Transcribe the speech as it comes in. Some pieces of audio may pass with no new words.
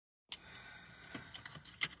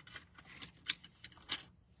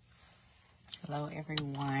Hello,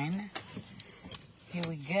 everyone. Here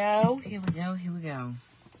we go. Here we go. Here we go.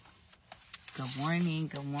 Good morning.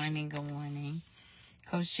 Good morning. Good morning.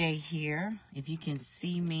 Coach J here. If you can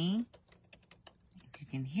see me, if you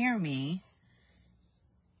can hear me,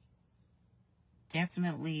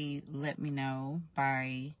 definitely let me know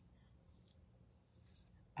by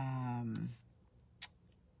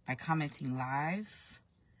commenting live.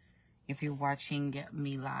 If you're watching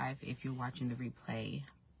me live, if you're watching the replay,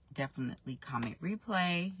 definitely comment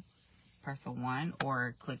replay, press a 1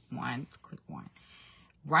 or click 1.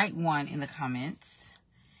 Write 1 in the comments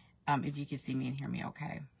if you can see me and hear me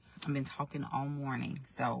okay. I've been talking all morning,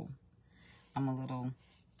 so I'm a little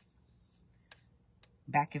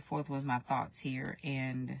back and forth with my thoughts here,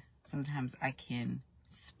 and sometimes I can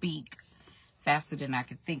speak faster than I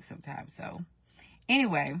can think sometimes. So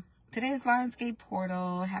anyway, today's Lionsgate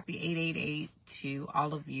Portal. Happy 888 to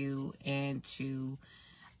all of you, and to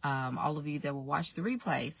all of you that will watch the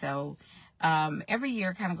replay. So every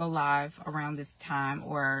year kind of go live around this time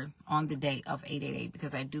or on the date of 888,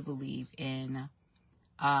 because I do believe in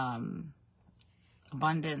abundance.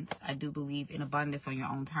 I do believe in abundance on your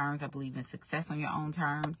own terms. I believe in success on your own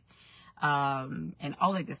terms, and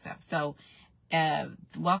all that good stuff. So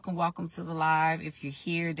welcome to the live. If you're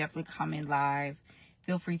here, definitely comment live.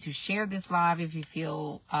 Feel free to share this live if you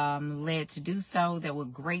feel led to do so. That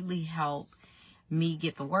would greatly help me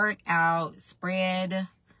get the word out, spread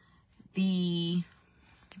the,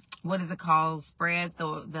 what is it called? Spread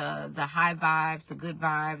the high vibes, the good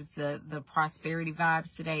vibes, the prosperity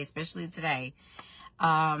vibes today, especially today.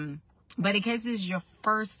 But in case this is your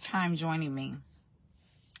first time joining me,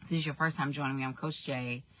 I'm Coach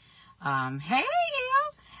J. Hey,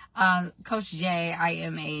 Coach J. I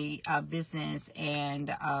am a business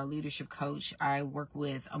and leadership coach. I work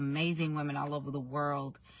with amazing women all over the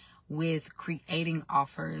world with creating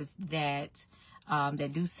offers that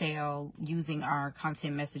do sell using our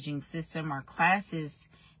content messaging system, our classes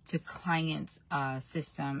to clients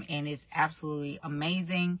system, and it's absolutely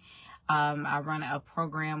amazing. I run a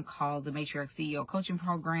program called the Matriarch CEO Coaching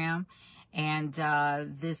Program, and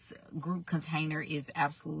this group container is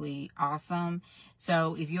absolutely awesome.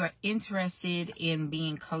 So if you're interested in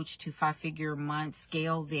being coached to 5-figure month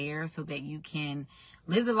scale there, so that you can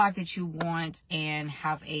live the life that you want and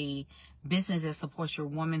have a business that supports your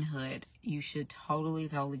womanhood, you should totally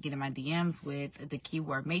get in my DMs with the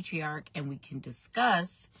keyword matriarch, and we can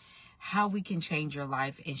discuss how we can change your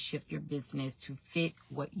life and shift your business to fit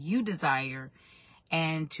what you desire,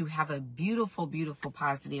 and to have a beautiful,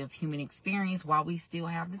 positive human experience while we still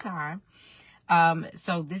have the time.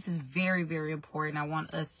 So this is very, very important. I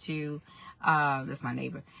want us to, that's my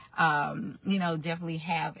neighbor, definitely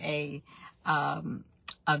have a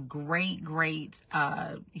great,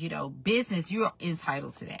 business. You're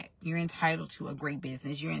entitled to that. You're entitled to a great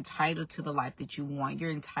business. You're entitled to the life that you want.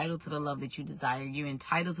 You're entitled to the love that you desire. You're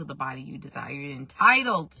entitled to the body you desire. You're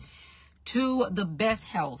entitled to the best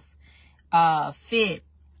health, fit,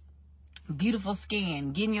 beautiful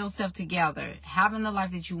skin, getting yourself together, having the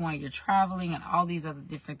life that you want. You're traveling and all these other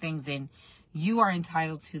different things, and you are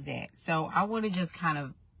entitled to that. So I want to just kind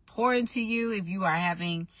of pour into you. If you are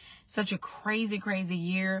having such a crazy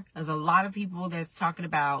year, there's a lot of people that's talking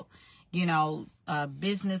about,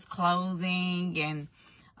 business closing and,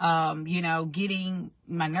 getting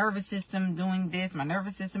my nervous system doing this. My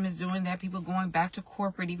nervous system is doing that. People going back to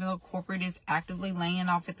corporate, even though corporate is actively laying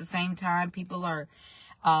off at the same time. People are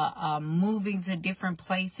moving to different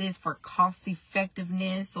places for cost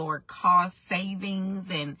effectiveness or cost savings,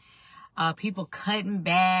 and people cutting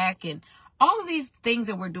back, and all of these things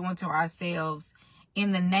that we're doing to ourselves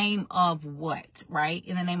in the name of what, right?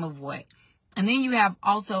 In the name of what? And then you have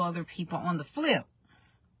also other people on the flip.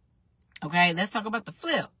 Okay, let's talk about the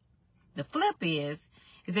flip. The flip is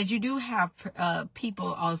that you do have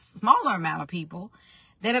people, a smaller amount of people,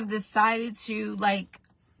 that have decided to,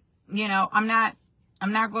 I'm not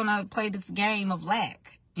going to play this game of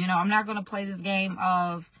lack. I'm not going to play this game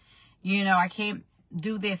of, I can't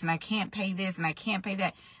do this and I can't pay this and I can't pay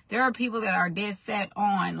that. There are people that are dead set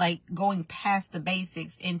on going past the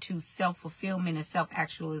basics into self-fulfillment and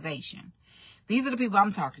self-actualization. These are the people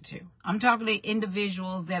I'm talking to. I'm talking to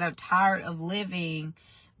individuals that are tired of living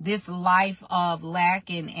this life of lack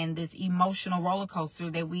and this emotional roller coaster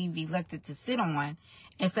that we've elected to sit on,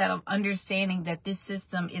 instead of understanding that this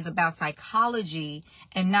system is about psychology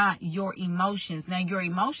and not your emotions. Now, your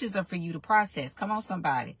emotions are for you to process. Come on,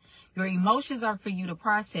 somebody. Your emotions are for you to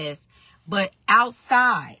process. But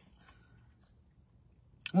outside,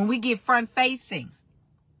 when we get front facing,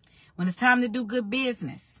 when it's time to do good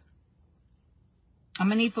business, I'm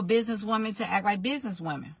going to need for businesswomen to act like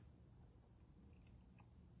businesswomen.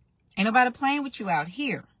 Ain't nobody playing with you out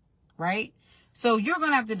here, right? So you're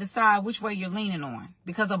going to have to decide which way you're leaning on,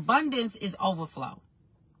 because abundance is overflow.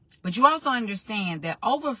 But you also understand that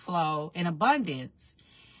overflow and abundance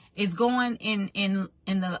is going in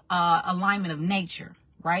the alignment of nature,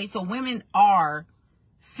 right? So women are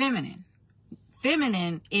feminine.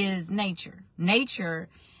 Feminine is nature. Nature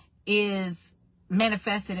is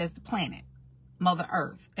manifested as the planet, Mother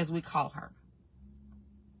Earth, as we call her.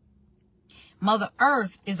 Mother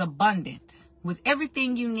Earth is abundant with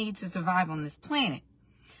everything you need to survive on this planet.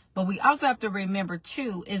 But we also have to remember,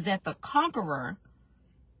 too, is that the conqueror,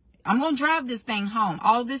 I'm going to drive this thing home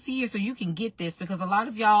all this year so you can get this, because a lot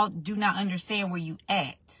of y'all do not understand where you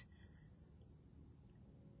at.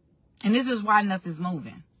 And this is why nothing's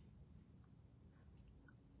moving.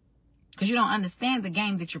 Because you don't understand the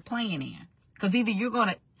game that you're playing in. Because either you're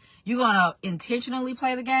gonna intentionally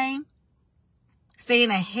play the game,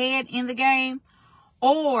 staying ahead in the game,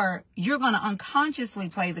 or you're gonna unconsciously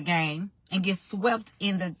play the game and get swept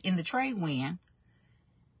in the trade wind.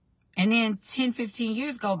 And then 10, 15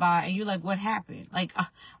 years go by and you're like, what happened? Like,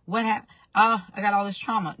 what happened? I got all this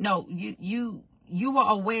trauma. No, you were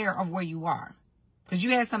aware of where you are, because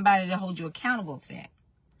you had somebody to hold you accountable to that.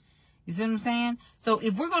 You see what I'm saying? So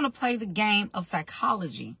if we're going to play the game of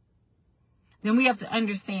psychology, then we have to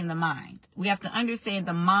understand the mind. We have to understand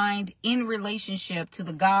the mind in relationship to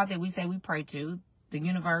the God that we say we pray to, the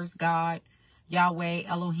universe, God, Yahweh,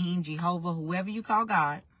 Elohim, Jehovah, whoever you call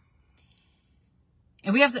God.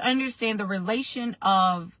 And we have to understand the relation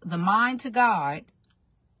of the mind to God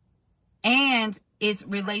and its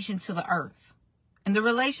relation to the earth and the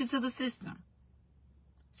relation to the system.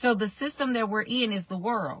 So the system that we're in is the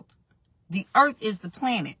world. The earth is the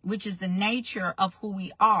planet, which is the nature of who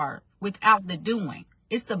we are without the doing.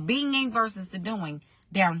 It's the being versus the doing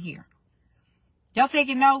down here. Y'all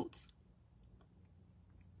taking notes?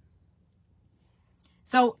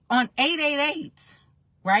 So on 888,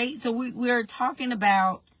 right? So we're talking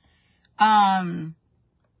about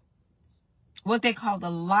what they call the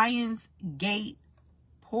Lion's Gate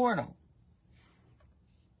portal.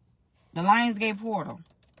 The Lion's Gate portal.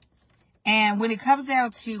 And when it comes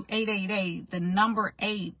down to 888, the number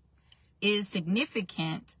 8 is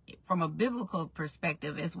significant from a biblical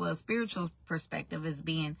perspective as well as spiritual perspective as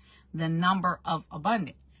being the number of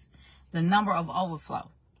abundance, the number of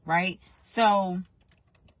overflow, right? So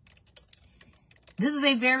this is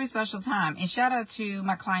a very special time. And shout out to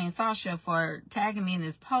my client Sasha for tagging me in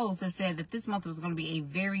this post that said that this month was going to be a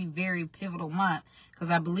very, very pivotal month,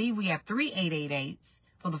 because I believe we have 3 888s.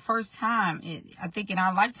 For the first time, I think in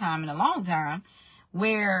our lifetime, in a long time,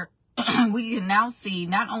 where we can now see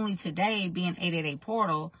not only today being 888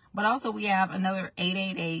 portal, but also we have another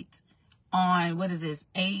 888 on, what is this,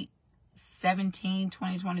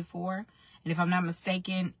 8/17/2024. And if I'm not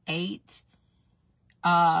mistaken, 8,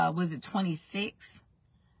 was it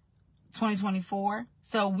 26/2024?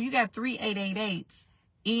 So we got 3 888s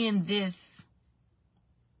in this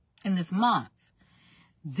month.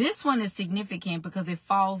 This one is significant because it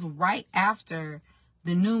falls right after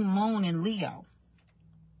the new moon in Leo,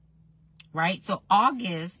 right? So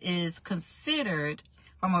August is considered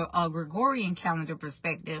from a Gregorian calendar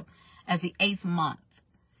perspective as the 8th month.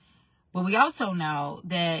 But we also know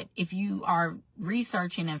that if you are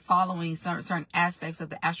researching and following certain aspects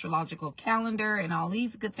of the astrological calendar and all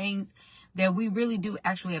these good things, that we really do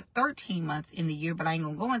actually have 13 months in the year. But I ain't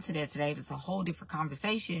going to go into that today. It's a whole different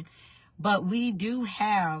conversation. But we do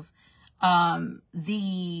have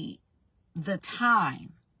the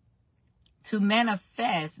time to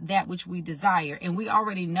manifest that which we desire. And we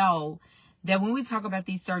already know that when we talk about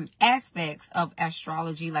these certain aspects of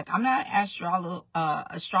astrology, like I'm not an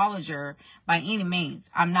astrologer by any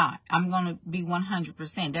means. I'm not. I'm going to be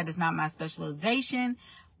 100%. That is not my specialization.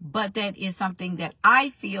 But that is something that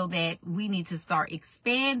I feel that we need to start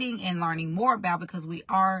expanding and learning more about, because we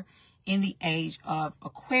are in the age of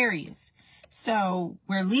Aquarius. So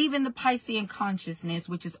we're leaving the Piscean consciousness,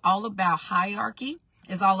 which is all about hierarchy.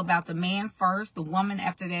 It's all about the man first, the woman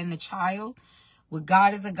after that, and the child, with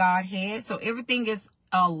God as a Godhead. So everything is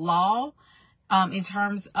a law in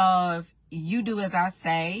terms of you do as I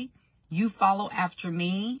say, you follow after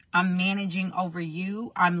me, I'm managing over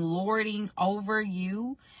you, I'm lording over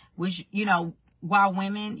you, which, while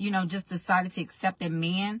women, just decided to accept that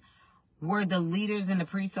men were the leaders and the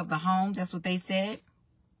priests of the home. That's what they said.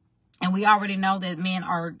 And we already know that men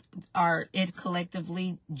are it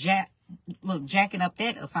collectively jacking up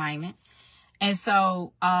that assignment. And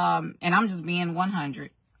so, and I'm just being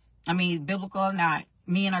 100. I mean, biblical or not,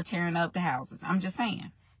 men are tearing up the houses. I'm just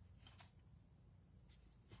saying.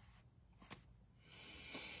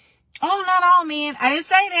 Oh, not all men. I didn't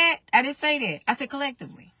say that. I didn't say that. I said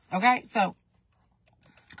collectively. Okay? So,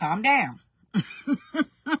 calm down.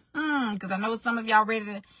 Because I know some of y'all ready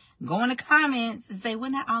to go in the comments and say,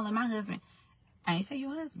 well, not all of my husband. I ain't say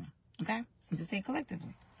your husband. Okay? I just say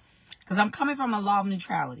collectively. Because I'm coming from a law of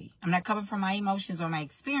neutrality. I'm not coming from my emotions or my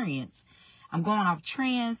experience. I'm going off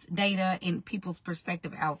trends, data, and people's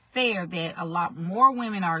perspective out there that a lot more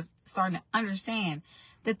women are starting to understand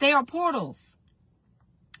that they are portals.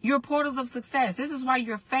 You're portals of success. This is why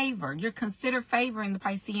you're favored. You're considered favored in the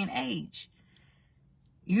Piscean age.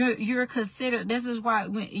 You're considered, this is why,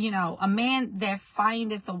 you know, a man that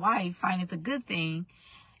findeth a wife findeth a good thing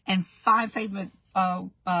and find favor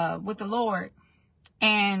with the Lord.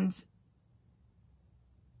 And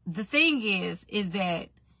the thing is that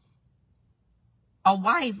a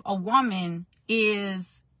wife, a woman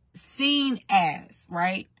is seen as,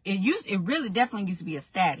 right? It really definitely used to be a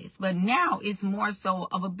status, but now it's more so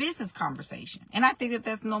of a business conversation. And I think that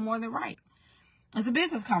that's no more than right. It's a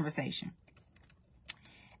business conversation.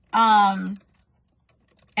 And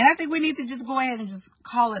I think we need to just go ahead and just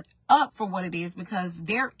call it up for what it is, because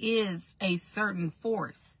there is a certain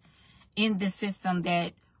force in the system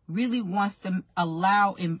that really wants to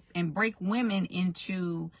allow and break women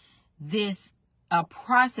into this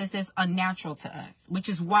process that's unnatural to us, which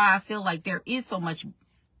is why I feel like there is so much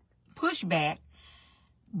pushback,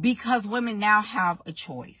 because women now have a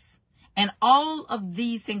choice. And all of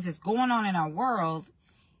these things that's going on in our world,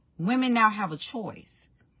 women now have a choice.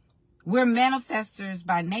 We're manifestors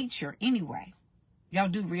by nature anyway. Y'all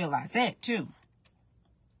do realize that too.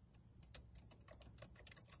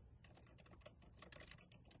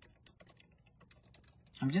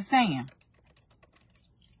 I'm just saying.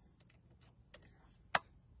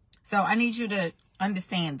 So I need you to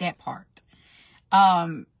understand that part.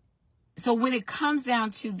 So when it comes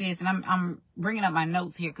down to this, and I'm bringing up my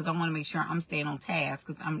notes here because I want to make sure I'm staying on task,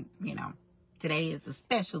 because today is a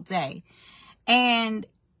special day. And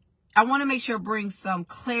I want to make sure I bring some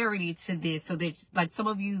clarity to this, so that, like, some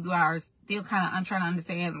of you are still I'm trying to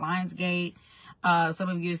understand Lionsgate. Some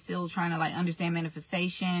of you are still trying to, like, understand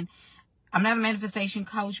manifestation. I'm not a manifestation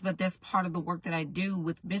coach, but that's part of the work that I do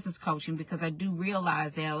with business coaching, because I do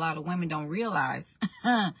realize that a lot of women don't realize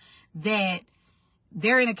that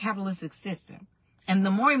they're in a capitalistic system. And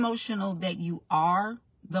the more emotional that you are,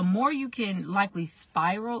 the more you can likely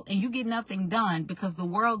spiral, and you get nothing done, because the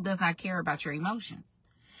world does not care about your emotions.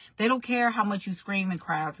 They don't care how much you scream and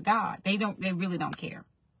cry out to God. They really don't care.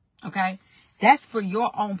 Okay? That's for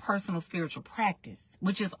your own personal spiritual practice,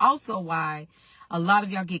 which is also why a lot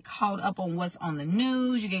of y'all get caught up on what's on the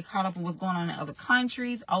news. You get caught up on what's going on in other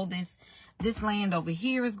countries. Oh, this land over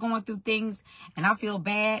here is going through things, and I feel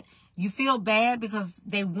bad. You feel bad because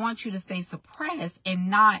they want you to stay suppressed and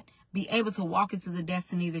not be able to walk into the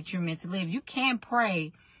destiny that you're meant to live. You can't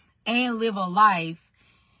pray and live a life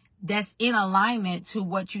that's in alignment to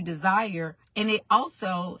what you desire. And it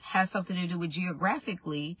also has something to do with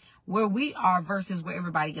geographically where we are versus where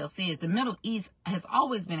everybody else is. The Middle East has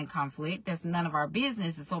always been in conflict. That's none of our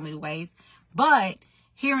business in so many ways. But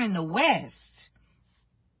here in the West,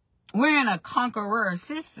 we're in a conqueror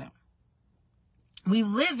system. We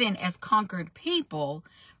live in as conquered people,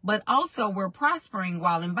 but also we're prospering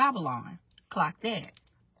while in Babylon. Clock that.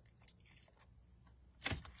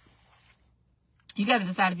 You got to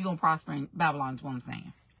decide if you're going to prosper in Babylon, is what I'm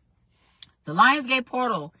saying. The Lionsgate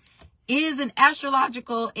portal is an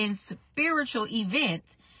astrological and spiritual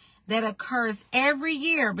event that occurs every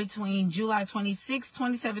year between July 26,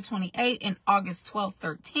 27, 28, and August 12th,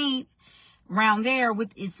 13th, around there,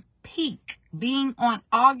 with its peak being on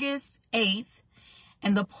August 8th.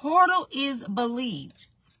 And the portal is believed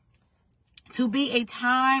to be a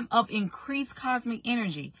time of increased cosmic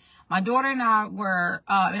energy. My daughter and I were,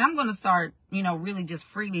 and I'm going to start, really just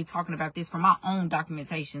freely talking about this for my own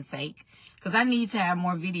documentation's sake, because I need to have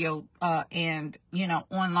more video and,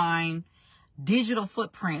 online digital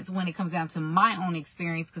footprints when it comes down to my own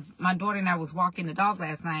experience. Because my daughter and I was walking the dog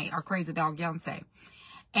last night, our crazy dog, Yonsei.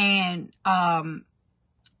 And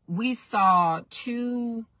we saw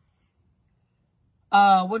two,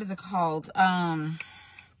 what is it called? It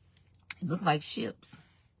looked like ships,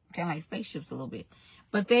 kind of like spaceships a little bit.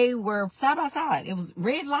 But they were side by side. It was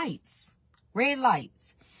red lights,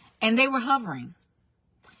 and they were hovering.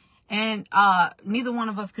 And neither one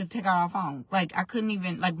of us could take out our phone. Like, I couldn't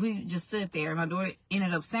even, like, we just stood there. And my daughter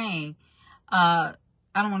ended up saying, I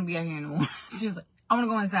don't want to be out here anymore. She was like, I want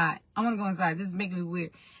to go inside. I want to go inside. This is making me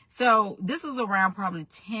weird. So this was around probably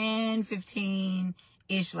 10,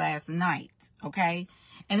 15-ish last night, okay?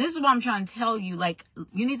 And this is what I'm trying to tell you. Like,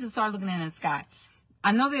 you need to start looking in the sky.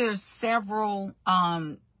 I know there's several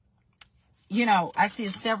you know, I see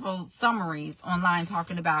several summaries online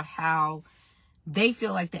talking about how they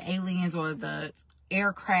feel like the aliens or the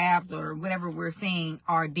aircraft or whatever we're seeing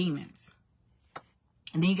are demons.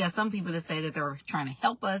 And then you got some people that say that they're trying to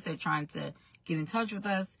help us. They're trying to get in touch with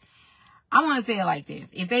us. I want to say it like this.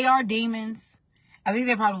 If they are demons, I think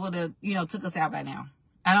they probably would have, you know, took us out by now.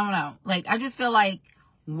 I don't know. Like, I just feel like,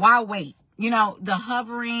 why wait? You know, the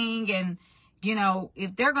hovering and, you know,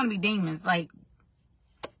 if they're going to be demons, like,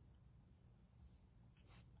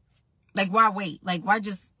 why wait? Like, why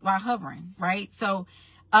hovering, right? So,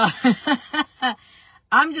 I'm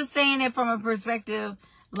just saying it from a perspective,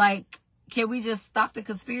 like, can we just stop the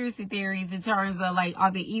conspiracy theories in terms of, like,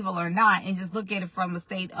 are they evil or not, and just look at it from a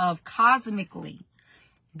state of cosmically?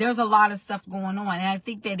 There's a lot of stuff going on. And I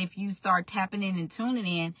think that if you start tapping in and tuning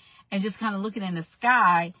in and just kind of looking in the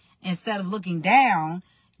sky instead of looking down,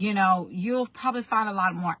 you know, you'll probably find a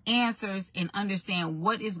lot more answers and understand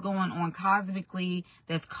what is going on cosmically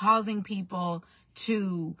that's causing people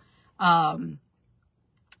to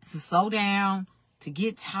slow down, to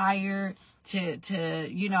get tired, to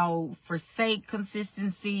you know, forsake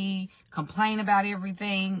consistency, complain about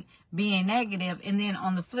everything, being negative. And then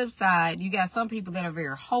on the flip side, you got some people that are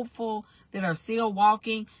very hopeful, that are still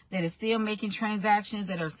walking, that are still making transactions,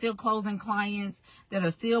 that are still closing clients, that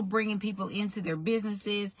are still bringing people into their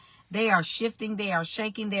businesses. They are shifting, they are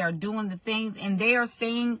shaking, they are doing the things, and they are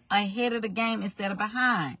staying ahead of the game instead of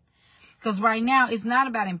behind. Because right now, it's not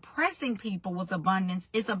about impressing people with abundance.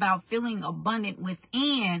 It's about feeling abundant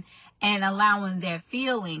within and allowing that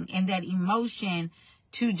feeling and that emotion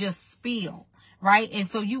to just spill, right? And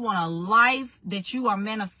so you want a life that you are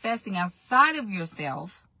manifesting outside of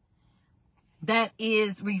yourself that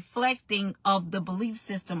is reflecting of the belief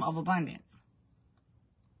system of abundance.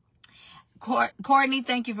 Courtney,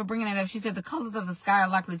 thank you for bringing that up. She said the colors of the sky are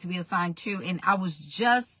likely to be a sign too. And I was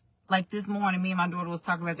just like this morning, me and my daughter was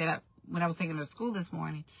talking about that when I was taking her to school this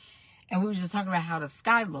morning. And we were just talking about how the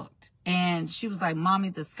sky looked. And she was like, Mommy,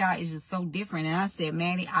 the sky is just so different. And I said,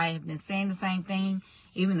 Maddie, I have been saying the same thing.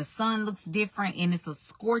 Even the sun looks different. And it's a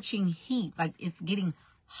scorching heat. Like, it's getting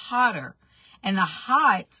hotter. And the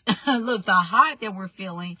hot, look, the hot that we're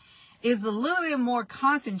feeling is a little bit more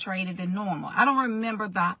concentrated than normal. I don't remember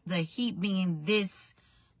the heat being this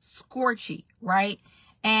scorchy, right?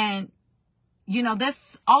 And you know,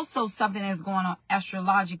 that's also something that's going on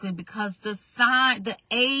astrologically, because the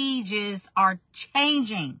ages are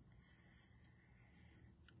changing.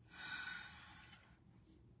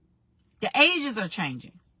 The ages are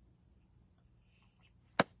changing.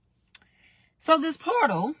 So this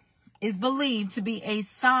portal is believed to be a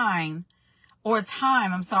sign or a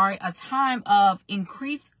time of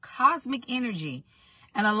increased cosmic energy,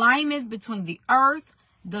 an alignment between the earth,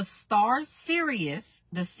 the star Sirius,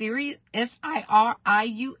 the Sirius,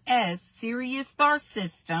 S-I-R-I-U-S, Sirius star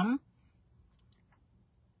system,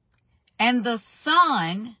 and the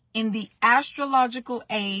sun in the astrological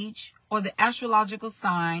age, or the astrological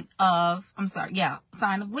sign of,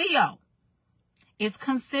 sign of Leo. It's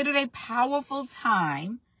considered a powerful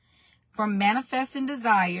time for manifesting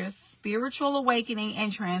desires, spiritual awakening,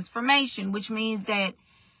 and transformation, which means that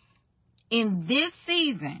in this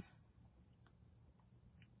season,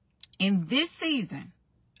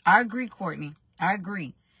 I agree, Courtney. I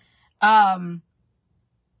agree.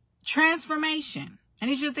 Transformation. I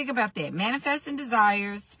need you to think about that. Manifesting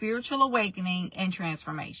desires, spiritual awakening, and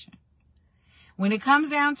transformation. When it comes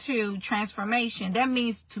down to transformation, that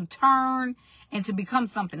means to turn and to become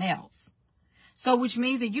something else. So, which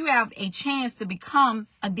means that you have a chance to become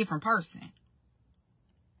a different person.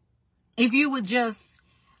 If you would just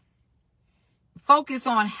focus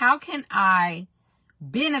on how can I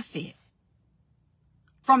benefit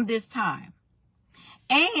from this time?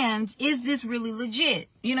 And is this really legit?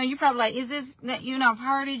 You know, you're probably like, is this, you know, I've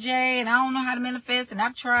heard it, Jay, and I don't know how to manifest, and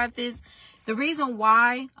I've tried this. The reason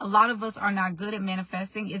why a lot of us are not good at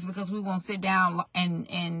manifesting is because we won't sit down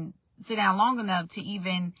and sit down long enough to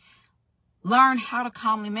even learn how to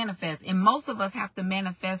calmly manifest. And most of us have to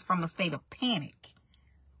manifest from a state of panic.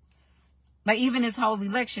 Like even this whole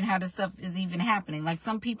election, how this stuff is even happening. Like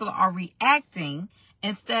some people are reacting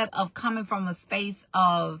instead of coming from a space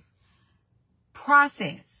of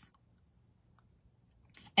process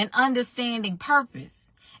and understanding purpose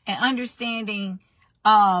and understanding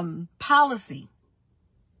policy.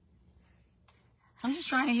 I'm just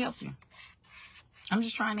trying to help you.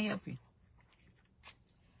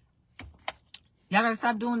 Y'all gotta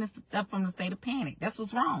stop doing this stuff from the state of panic. That's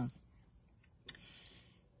what's wrong.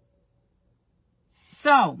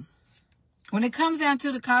 So, when it comes down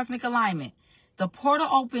to the cosmic alignment, the portal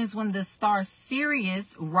opens when the star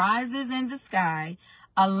Sirius rises in the sky,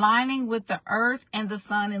 aligning with the earth and the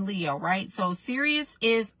sun in Leo, right? So Sirius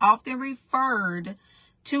is often referred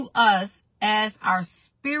to us as our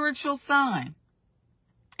spiritual sun.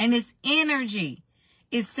 And its energy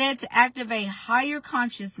is said to activate higher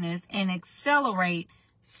consciousness and accelerate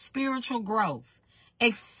spiritual growth.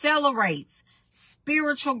 Accelerates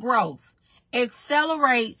spiritual growth.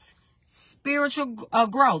 Accelerates spiritual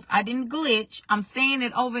growth. I didn't glitch. I'm saying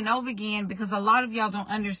it over and over again because a lot of y'all don't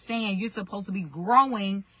understand. You're supposed to be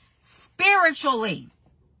growing spiritually.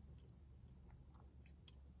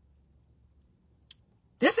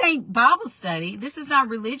 This ain't Bible study. This is not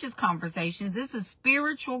religious conversations. This is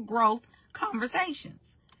spiritual growth conversations.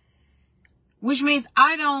 Which means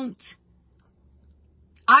I don't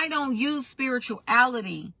use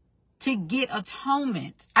spirituality to get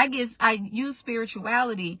atonement. I use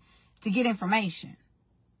spirituality to get information.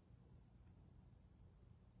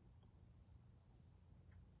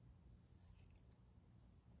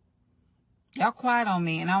 Y'all quiet on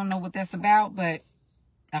me, and I don't know what that's about, but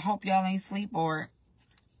I hope y'all ain't sleep, or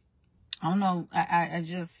I don't know. I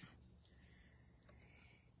just,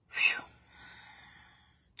 whew.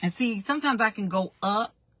 And see, sometimes I can go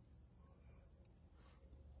up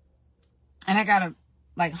and I gotta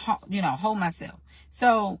hold myself.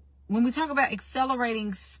 So when we talk about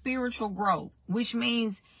accelerating spiritual growth, which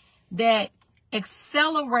means that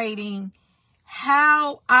accelerating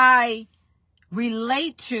how I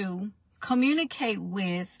relate to, communicate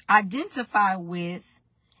with, identify with,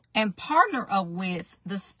 and partner up with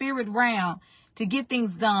the spirit realm to get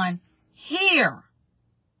things done here.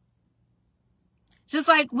 Just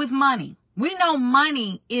like with money. We know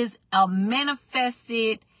money is a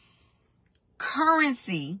manifested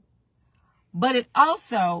currency, but it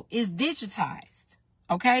also is digitized.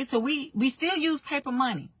 Okay? So we still use paper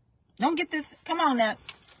money. Don't get this. Come on now.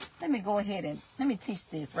 Let me go ahead and let me teach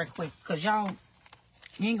this right quick, because you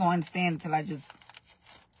ain't gonna understand until I just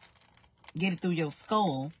get it through your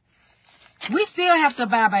skull. We still have to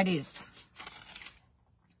abide by this.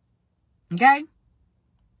 Okay?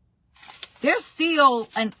 There's still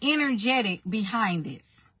an energetic behind this.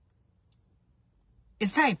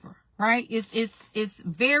 It's paper, right? It's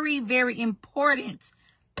very, very important.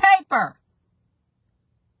 Paper.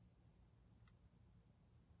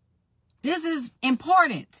 This is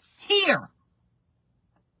important here.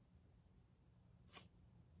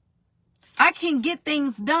 I can get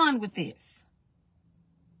things done with this.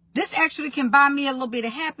 This actually can buy me a little bit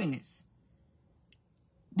of happiness.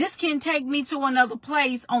 This can take me to another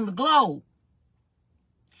place on the globe.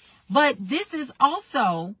 But this is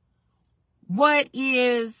also what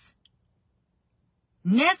is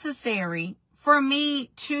necessary for me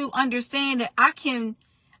to understand that I can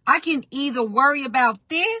either worry about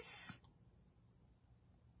this,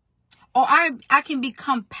 or I can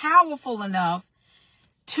become powerful enough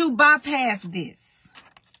to bypass this.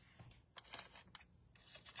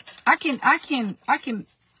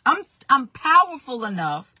 I'm powerful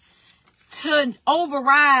enough to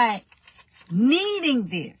override needing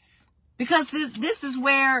this. Because this is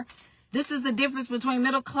the difference between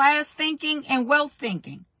middle class thinking and wealth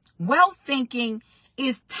thinking. Wealth thinking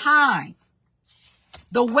is time.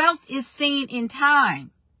 The wealth is seen in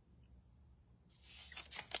time.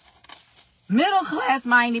 Middle class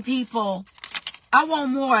minded people, I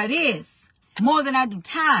want more of this more than I do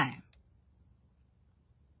time.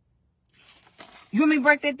 You want me to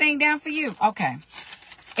break that thing down for you? Okay.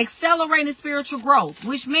 Accelerating spiritual growth,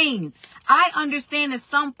 which means I understand at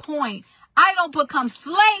some point I don't become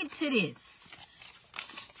slave to this.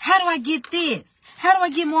 How do I get this? How do I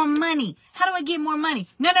get more money? How do I get more money?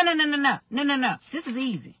 No. This is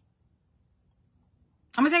easy.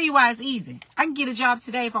 I'm going to tell you why it's easy. I can get a job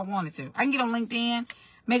today if I wanted to. I can get on LinkedIn,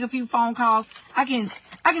 make a few phone calls. I can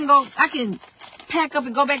pack up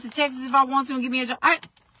and go back to Texas if I want to and get me a job.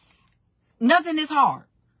 Nothing is hard.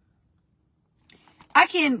 I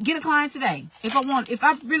can get a client today if I want. If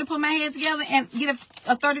I really put my head together and get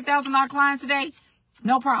a $30,000 client today,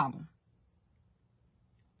 no problem.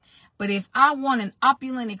 But if I want an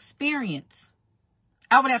opulent experience,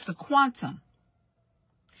 I would have to quantum.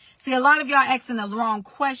 See, a lot of y'all asking the wrong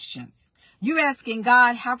questions. You're asking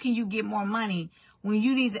God, how can you get more money, when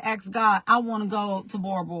you need to ask God, I want to go to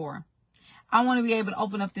Bora Bora. I want to be able to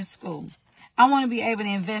open up this school. I want to be able to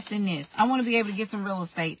invest in this. I want to be able to get some real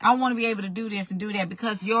estate. I want to be able to do this and do that,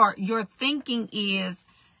 because your thinking is,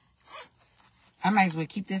 I might as well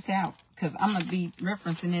keep this out because I'm going to be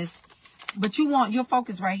referencing this. But you want your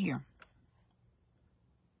focus right here.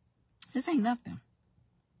 This ain't nothing.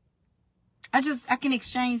 I can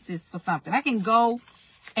exchange this for something. I can go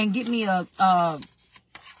and get me a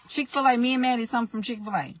Chick-fil-A, me and Maddie, something from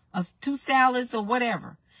Chick-fil-A. 2 salads or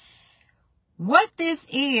whatever. What this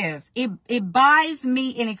is, it buys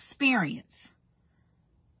me an experience.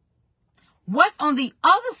 What's on the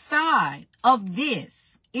other side of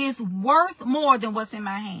this is worth more than what's in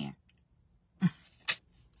my hand.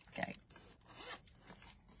 Okay.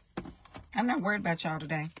 I'm not worried about y'all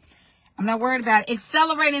today. I'm not worried about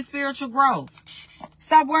accelerating spiritual growth.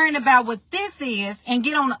 Stop worrying about what this is and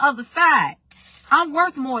get on the other side. I'm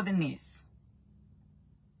worth more than this.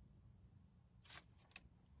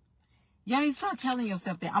 Y'all need to start telling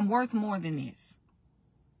yourself that I'm worth more than this.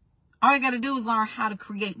 All you got to do is learn how to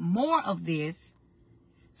create more of this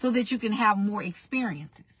so that you can have more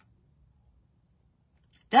experiences.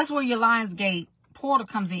 That's where your Lionsgate portal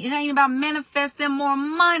comes in. It ain't about manifesting more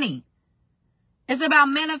money. It's about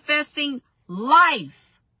manifesting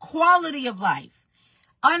life, quality of life.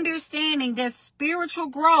 Understanding that spiritual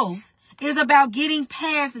growth is about getting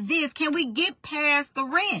past this. Can we get past the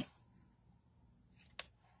rent?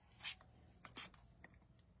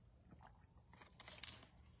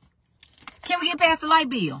 Can we get past the light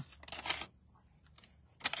bill?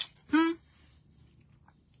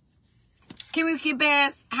 Can we get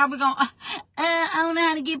past how we going? I don't know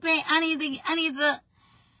how to get past.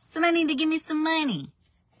 Somebody need to give me some money.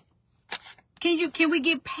 Can we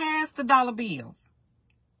get past the dollar bills?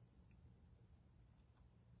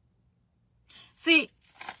 See,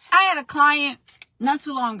 I had a client not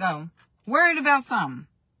too long ago, worried about something,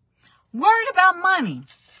 worried about money.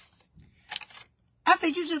 I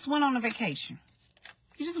said, you just went on a vacation.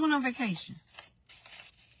 You just went on vacation.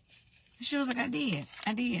 She was like, I did.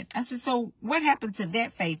 I said, so what happened to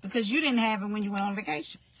that faith? Because you didn't have it when you went on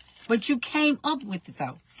vacation. But you came up with it,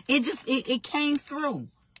 though. It came through.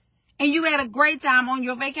 And you had a great time on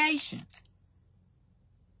your vacation.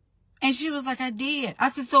 And she was like, I did. I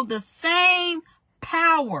said, so the same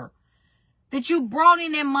power that you brought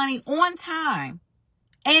in that money on time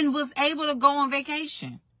and was able to go on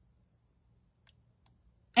vacation.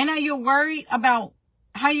 And now you're worried about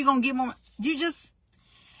how you're going to get more.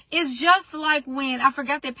 It's just like when, I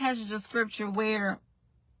forgot that passage of scripture where,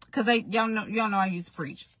 because y'all know I used to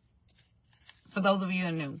preach. For those of you who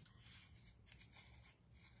are new.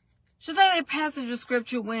 Just like that passage of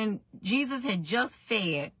scripture when Jesus had just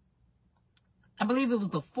fed, I believe it was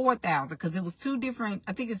the 4,000, because it was 2 different,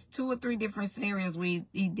 I think it's 2 or 3 different scenarios where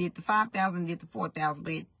he did the 5,000, did the 4,000,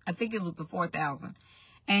 but I think it was the 4,000.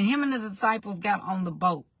 And him and the disciples got on the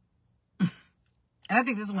boat. And I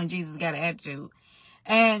think this is when Jesus got an attitude.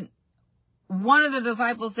 And one of the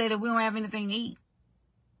disciples said that we don't have anything to eat.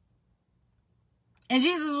 And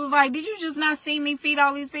Jesus was like, did you just not see me feed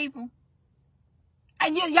all these people?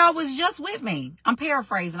 And y'all was just with me. I'm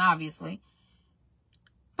paraphrasing, obviously.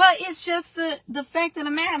 But it's just the fact of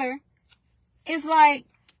the matter. It's like,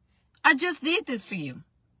 I just did this for you.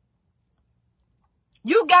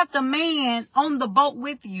 You got the man on the boat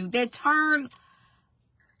with you that turned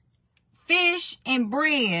fish and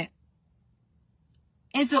bread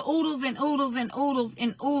into oodles and oodles and oodles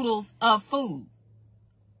and oodles of food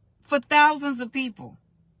for thousands of people.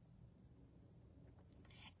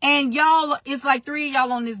 And y'all, it's like 3 of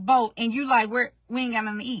y'all on this boat and you like, we ain't got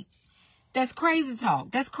nothing to eat. That's crazy talk.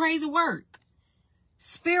 That's crazy work.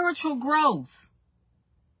 Spiritual growth.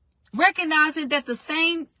 Recognizing that the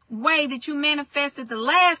same way that you manifested the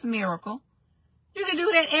last miracle, you can do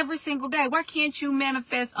that every single day. Why can't you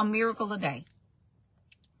manifest a miracle a day?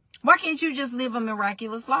 Why can't you just live a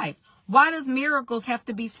miraculous life? Why does miracles have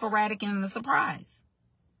to be sporadic and a surprise?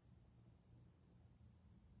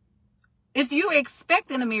 If you're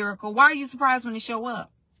expecting a miracle, why are you surprised when they show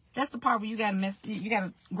up? That's the part where you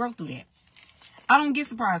gotta grow through that. I don't get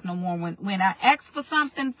surprised no more when I ask for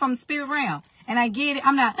something from the spirit realm and I get it.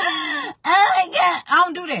 I'm not, oh my God. I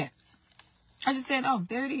don't do that. I just said, oh,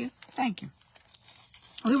 there it is. Thank you.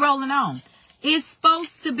 We're rolling on. It's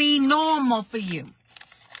supposed to be normal for you.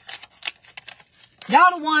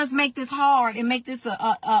 Y'all the ones make this hard and make this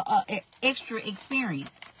a extra experience.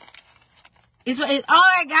 It's oh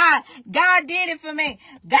my God, God did it for me.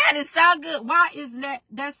 God is so good. Why is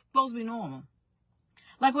that's supposed to be normal?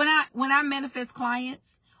 Like when I manifest clients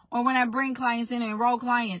or when I bring clients in and enroll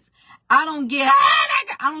clients, I don't get,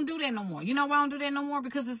 I don't do that no more. You know why I don't do that no more?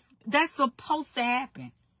 Because that's supposed to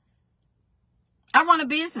happen. I run a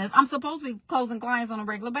business. I'm supposed to be closing clients on a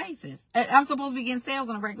regular basis. I'm supposed to be getting sales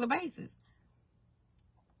on a regular basis.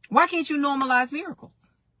 Why can't you normalize miracles?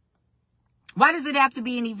 Why does it have to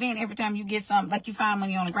be an event every time you get something, like you find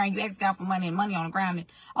money on the ground, you ask God for money and money on the ground, and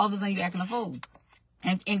all of a sudden you're acting a fool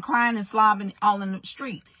and crying and slobbing all in the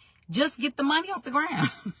street? Just get the money off the ground.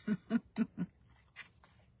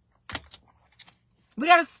 We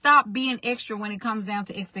got to stop being extra when it comes down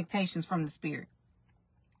to expectations from the spirit.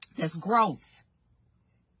 That's growth.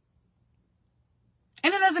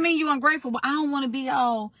 And it doesn't mean you're ungrateful, but I don't want to be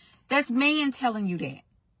all, that's man telling you that.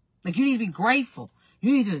 Like, you need to be grateful.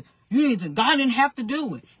 You need to, God didn't have to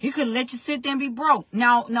do it. He could have let you sit there and be broke.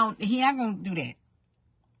 No, he ain't going to do that.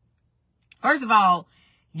 First of all,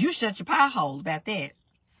 you shut your pie hole about that.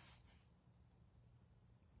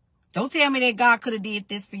 Don't tell me that God could have did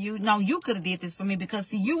this for you. No, you could have did this for me, because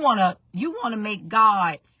see, you wanna make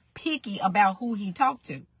God picky about who he talked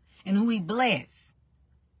to and who he blessed.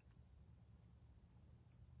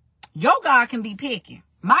 Your God can be picky.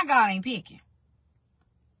 My God ain't picky.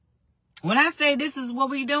 When I say this is what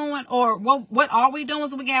we doing, or what are we doing,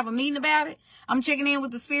 so we can have a meeting about it, I'm checking in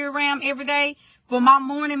with the spirit realm every day for my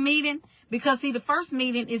morning meeting, because see, the first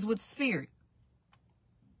meeting is with the spirit.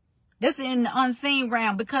 This is in the unseen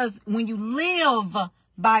realm, because when you live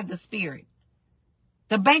by the spirit,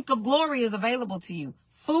 the bank of glory is available to you.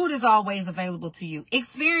 Food is always available to you.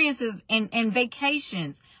 Experiences and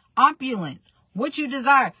vacations, opulence, what you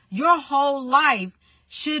desire. Your whole life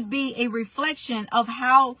should be a reflection of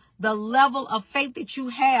how the level of faith that you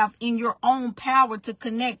have in your own power to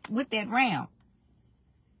connect with that realm.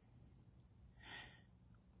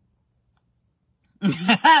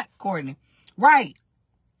 Courtney. Right.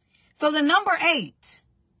 So the number 8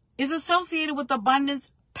 is associated with abundance,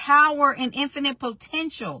 power, and infinite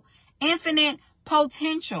potential. Infinite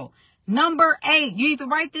potential. Number 8, you need to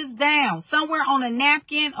write this down somewhere on a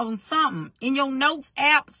napkin, on something, in your notes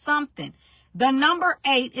app, something. The number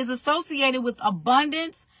 8 is associated with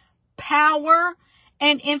abundance, power,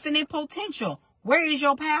 and infinite potential. Where is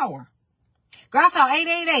your power? Girl, I saw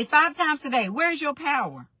 888 5 times today. Where's your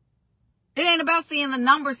power? It ain't about seeing the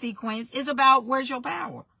number sequence. It's about where's your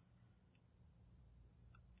power.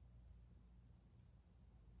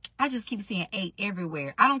 I just keep seeing 8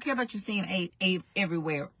 everywhere. I don't care about you seeing 8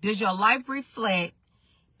 everywhere. Does your life reflect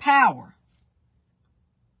power?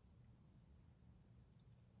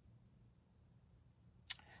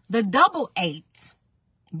 The double 8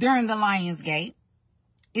 during the Lion's Gate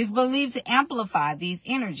is believed to amplify these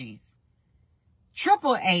energies.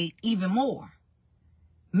 Triple 8 even more,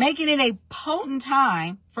 making it a potent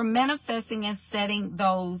time for manifesting and setting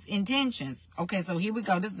those intentions. Okay, so here we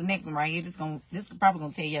go. This is the next one right here. This is probably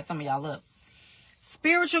gonna tear some of y'all up.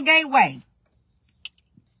 Spiritual gateway.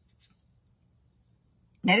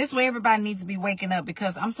 Now, this is where everybody needs to be waking up,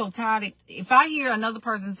 because I'm so tired. If I hear another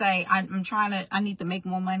person say, I need to make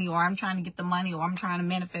more money, or I'm trying to get the money, or I'm trying to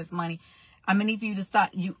manifest money, I'm gonna need for you to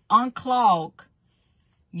start. You unclog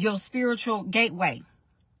your spiritual gateway.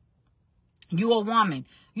 You a woman.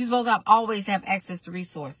 You're supposed to always have access to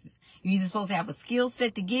resources. You're either supposed to have a skill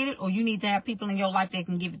set to get it, or you need to have people in your life that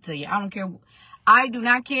can give it to you. I don't care. I do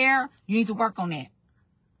not care. You need to work on that.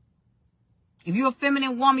 If you're a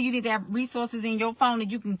feminine woman, you need to have resources in your phone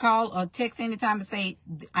that you can call or text anytime and say,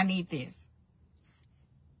 I need this.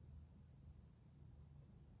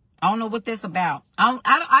 I don't know what that's about.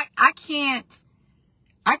 I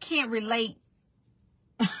can't relate.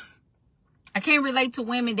 I can't relate to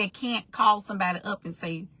women that can't call somebody up and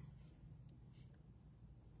say,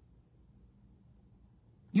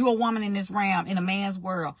 you a woman in this realm, in a man's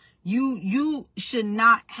world. You should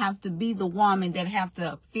not have to be the woman that have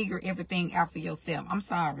to figure everything out for yourself. I'm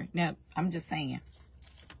sorry. Now, I'm just saying.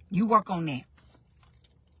 You work on that.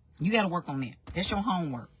 You got to work on that. That's your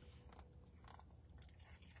homework.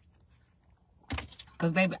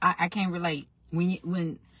 Because, baby, I can't relate.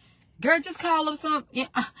 When girl, just call up some. Yeah,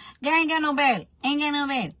 girl, ain't got no baddie. Ain't got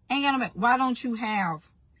no baddie. Why don't you have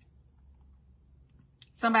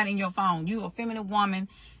somebody in your phone? You a feminine woman.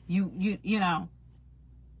 You know.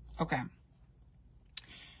 Okay.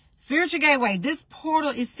 Spiritual gateway. This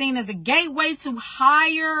portal is seen as a gateway to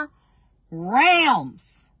higher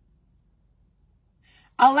realms,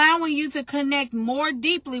 allowing you to connect more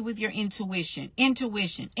deeply with your intuition.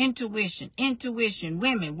 Intuition.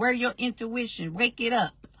 Women, where your intuition? Wake it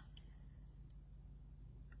up.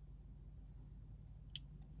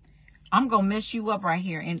 I'm going to mess you up right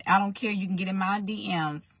here. And I don't care. You can get in my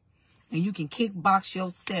DMs and you can kickbox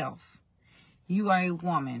yourself. You are a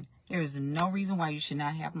woman. There is no reason why you should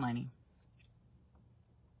not have money.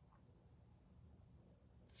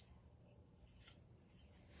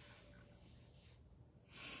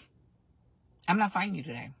 I'm not fighting you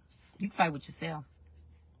today. You can fight with yourself.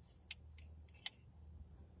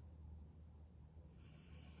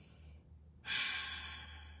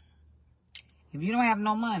 If you don't have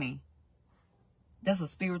no money, that's a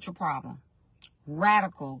spiritual problem.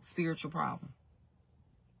 Radical spiritual problem.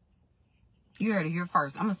 You heard it here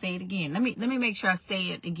first. I'm going to say it again. Let me make sure I say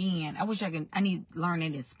it again. I need to learn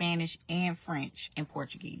it in Spanish and French and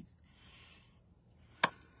Portuguese.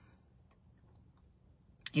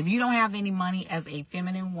 If you don't have any money as a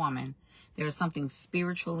feminine woman, there is something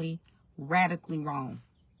spiritually radically wrong.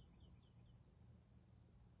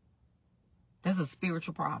 That's a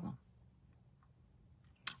spiritual problem.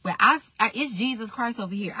 Well, it's Jesus Christ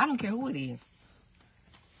over here. I don't care who it is.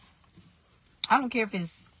 I don't care what it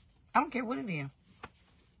is. I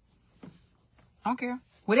don't care.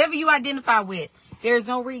 Whatever you identify with, there's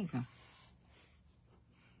no reason.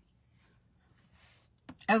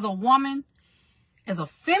 As a woman, as a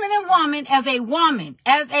feminine woman, as a woman,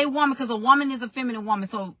 because a woman is a feminine woman.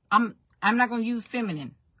 So I'm not going to use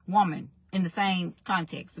feminine woman in the same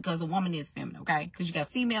context, because a woman is feminine, okay? Because you got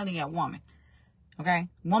female and you got woman, okay?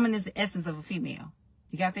 Woman is the essence of a female.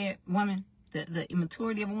 You got that? Woman, the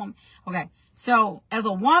immaturity of a woman. Okay, so as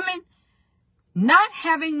a woman, not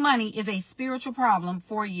having money is a spiritual problem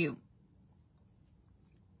for you.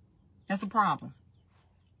 That's a problem.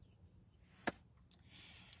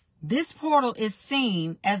 This portal is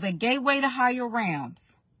seen as a gateway to higher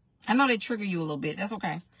realms. I know they trigger you a little bit. That's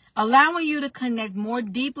okay. Allowing you to connect more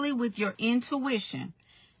deeply with your intuition,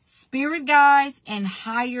 spirit guides, and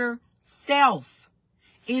higher self.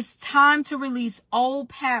 It's time to release old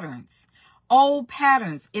patterns. Old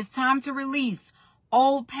patterns. It's time to release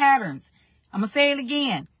old patterns. I'm going to say it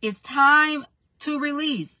again. It's time to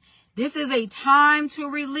release. This is a time to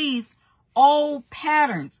release old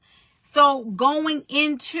patterns. So going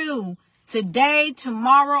into today,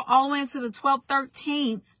 tomorrow, all the way into the 12th,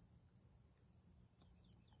 13th,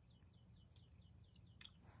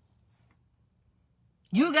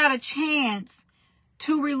 you got a chance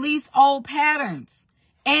to release old patterns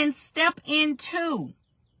and step into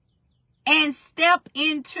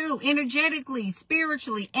energetically,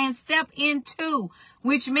 spiritually, and step into,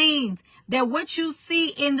 which means that what you see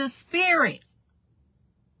in the spirit,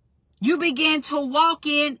 you begin to walk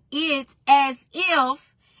in it as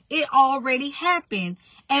if it already happened.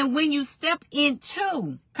 And when you step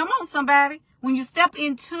into, come on somebody, when you step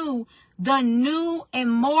into the new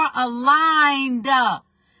and more aligned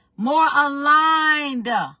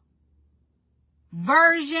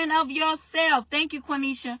version of yourself. Thank you,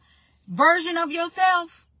 Quenisha. Version of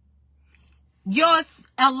yourself. Your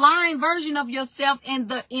aligned version of yourself, and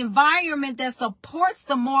the environment that supports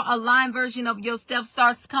the more aligned version of yourself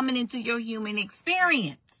starts coming into your human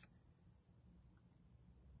experience.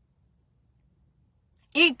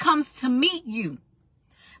 It comes to meet you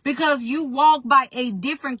because you walk by a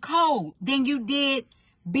different code than you did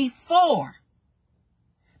before,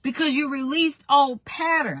 because you released old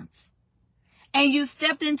patterns and you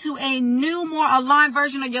stepped into a new, more aligned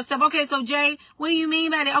version of yourself. Okay, so Jay, what do you mean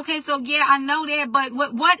by that? Okay, so yeah, I know that, but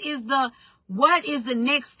what is the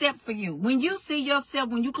next step for you? When you see yourself,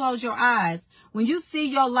 when you close your eyes, when you see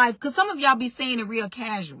your life, because some of y'all be saying it real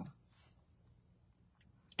casual.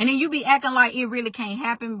 And then you be acting like it really can't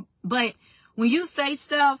happen. But when you say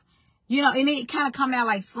stuff, you know, and it kind of come out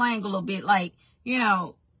like slang a little bit, like, you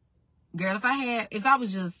know, girl, if I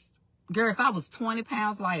was 20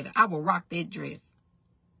 pounds lighter, I would rock that dress.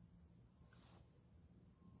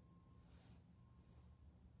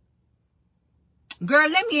 Girl,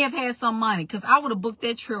 let me have had some money, because I would have booked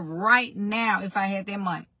that trip right now if I had that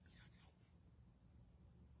money.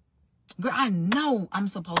 Girl, I know I'm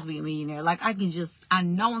supposed to be a millionaire. Like, I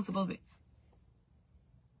know I'm supposed to be.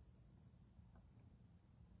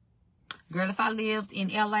 Girl, if I lived in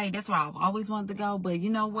LA, that's where I've always wanted to go. But you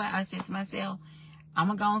know what? I said to myself, I'm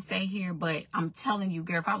going to go and stay here. But I'm telling you,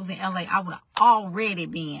 girl, if I was in LA, I would have already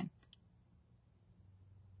been.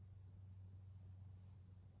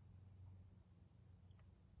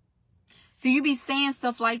 So you be saying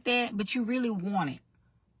stuff like that, but you really want it.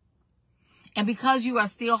 And because you are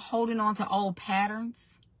still holding on to old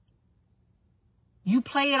patterns, you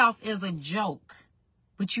play it off as a joke,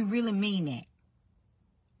 but you really mean that.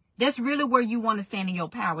 That's really where you want to stand in your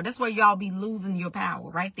power. That's where y'all be losing your power,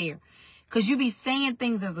 right there. Because you be saying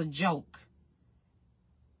things as a joke.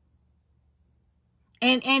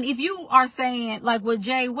 And if you are saying, like, well,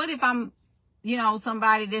 Jay, what if I'm, you know,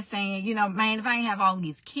 somebody that's saying, you know, man, if I ain't have all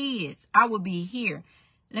these kids, I would be here.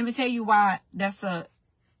 Let me tell you why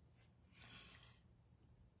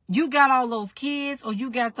you got all those kids, or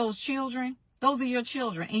you got those children. Those are your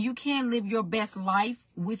children. And you can live your best life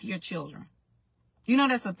with your children. You know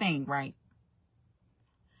that's a thing, right?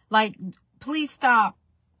 Like, please stop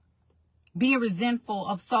being resentful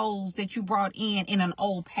of souls that you brought in an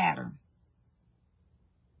old pattern.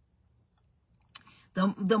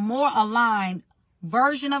 The more aligned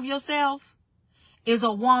version of yourself is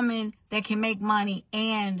a woman that can make money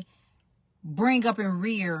and bring up and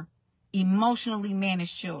rear emotionally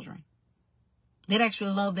managed children that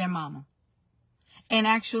actually love their mama and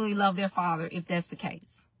actually love their father, if that's the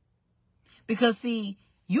case. Because, see,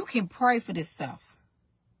 you can pray for this stuff.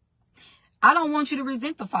 I don't want you to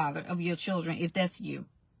resent the father of your children if that's you.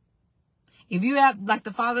 If you have, like,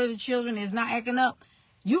 the father of the children is not acting up,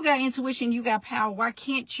 you got intuition, you got power. Why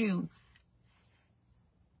can't you?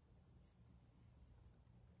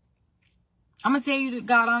 I'm going to tell you the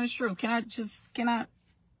God honest truth. Can I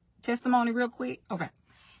testimony real quick? Okay.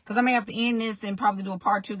 Because I may have to end this and probably do a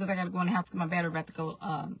part 2 because I got to go in the house because my battery about to go,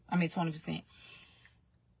 20%.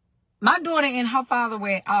 My daughter and her father were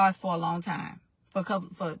at odds for a long time. For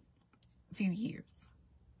a few years.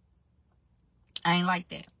 I ain't like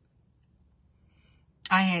that.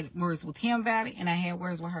 I had words with him about it and I had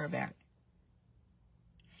words with her about it.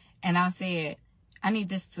 And I said, I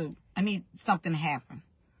need something to happen.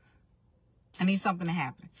 I need something to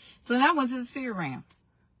happen. So then I went to the spirit realm.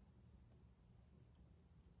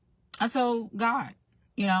 I told God,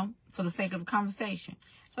 for the sake of the conversation.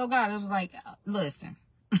 So God, it was like, listen,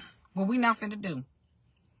 what we not finna do.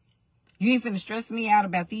 You ain't finna stress me out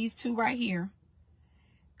about these two right here.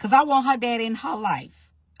 Cause I want her dad in her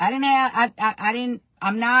life. I'm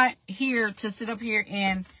not here to sit up here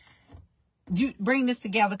and bring this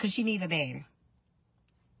together because she need a daddy.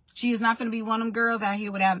 She is not going to be one of them girls out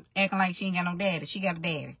here without acting like she ain't got no daddy. She got a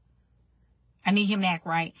daddy. I need him to act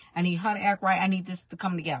right. I need her to act right. I need this to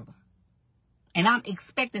come together. And I'm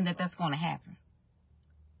expecting that that's going to happen.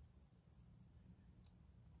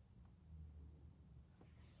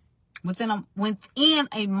 Within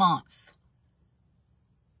a month.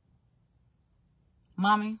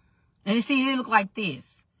 Mommy. And you see, it looked like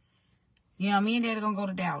this. Me and Daddy going to go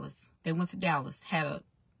to Dallas. They went to Dallas. Had a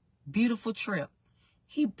beautiful trip.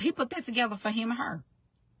 He put that together for him and her.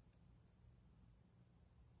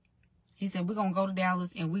 He said, we're going to go to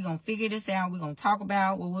Dallas and we're going to figure this out. We're going to talk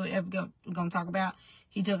about what we're going to talk about.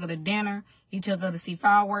 He took her to dinner. He took her to see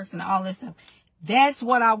fireworks and all that stuff. That's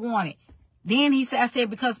what I wanted. Then I said,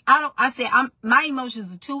 because my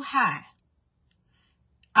emotions are too high.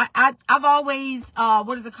 I've always,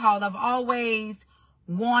 I've always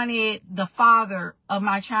wanted the father of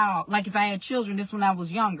my child. Like if I had children, this when I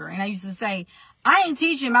was younger. And I used to say, I ain't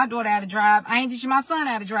teaching my daughter how to drive. I ain't teaching my son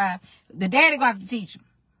how to drive. The daddy gonna have to teach him.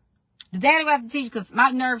 The daddy gonna have to teach because my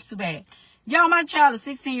nerves too bad. Y'all, my child is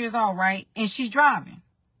 16 years old, right? And she's driving.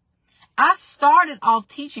 I started off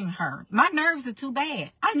teaching her. My nerves are too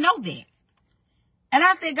bad. I know that. And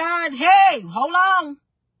I said, God, hey, hold on.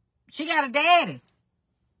 She got a daddy.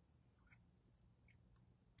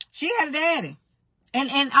 She got a daddy.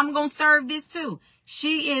 And I'm going to serve this too.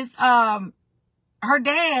 She is, her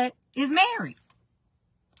dad is married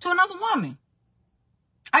to another woman.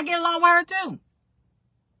 I get along with her too.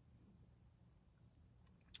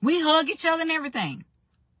 We hug each other and everything.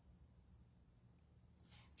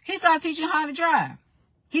 He started teaching her how to drive.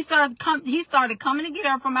 He started coming to get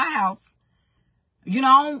her from my house. I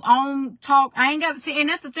don't talk. I ain't got to see. And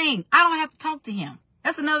that's the thing. I don't have to talk to him.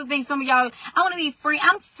 That's another thing. Some of y'all, I want to be friends.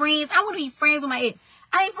 I'm friends. I want to be friends with my ex.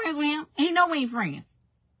 I ain't friends with him. And he know we ain't friends.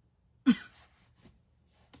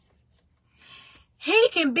 He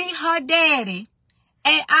can be her daddy.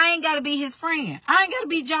 And I ain't got to be his friend. I ain't got to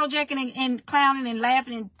be Joe jacking and clowning and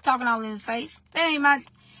laughing and talking all in his face.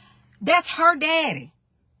 That's her daddy.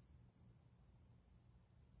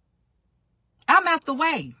 I'm out the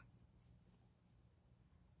way.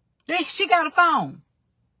 She got a phone.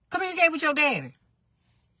 Communicate with your daddy.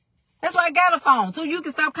 That's why I got a phone. So you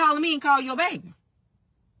can stop calling me and call your baby.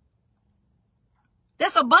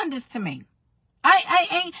 That's abundance to me.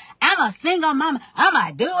 I'm a single mama. I'm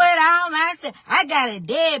going to do it all myself. I got a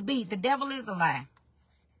deadbeat. The devil is a lie.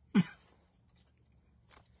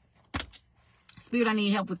 Spirit, I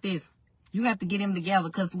need help with this. You have to get him together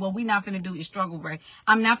because what we not finna do is struggle, right?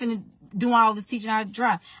 I'm not finna do all this teaching how to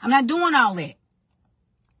drive. I'm not doing all that.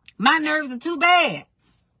 My nerves are too bad.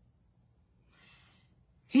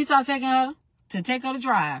 He started taking her to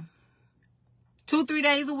drive 2-3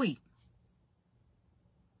 days a week.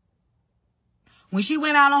 When she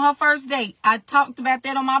went out on her first date, I talked about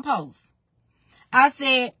that on my post. I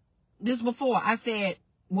said this before. I said,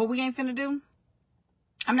 what we ain't finna do?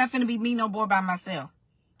 I'm not finna be me no boy by myself.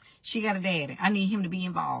 She got a daddy. I need him to be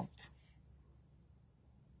involved.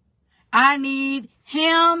 I need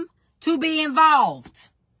him to be involved.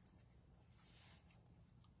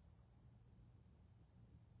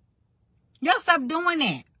 Y'all stop doing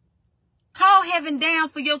that. Call heaven down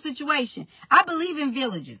for your situation. I believe in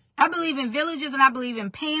villages. I believe in villages and I believe in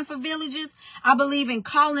paying for villages. I believe in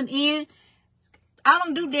calling in. I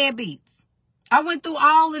don't do deadbeats. I went through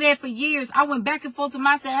all of that for years. I went back and forth to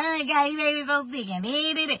myself. Oh, God, he made me so sick. And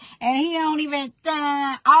he don't even,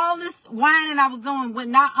 all this whining I was doing with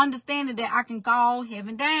not understanding that I can call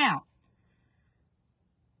heaven down.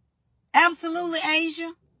 Absolutely,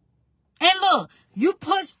 Asia. And look, you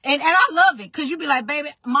push, and I love it, because you be like, baby,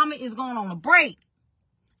 mama is going on a break.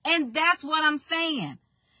 And that's what I'm saying.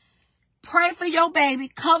 Pray for your baby,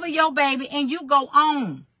 cover your baby, and you go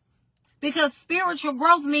on. Because spiritual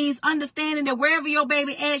growth means understanding that wherever your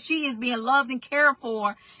baby is, she is being loved and cared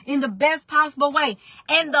for in the best possible way.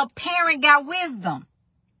 And the parent got wisdom.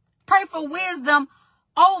 Pray for wisdom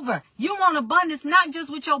over. You want abundance, not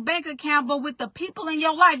just with your bank account, but with the people in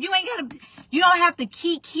your life. You don't have to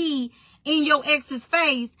key in your ex's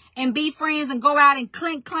face and be friends and go out and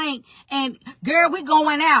clink and girl, we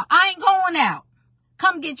going out. I ain't going out.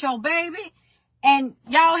 Come get your baby and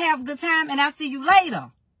y'all have a good time and I'll see you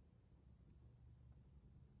later.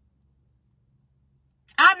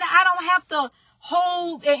 I don't have to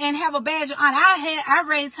hold and have a badge on. I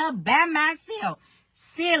raised her by myself.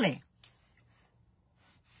 Silly.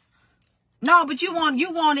 No, but you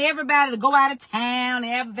want everybody to go out of town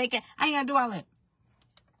and have a vacation. I ain't gonna do all that.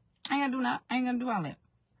 I ain't gonna do all that.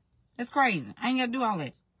 That's crazy. I ain't gonna do all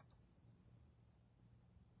that.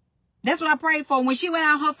 That's what I prayed for. When she went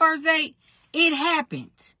on her first date, it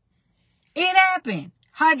happened. It happened.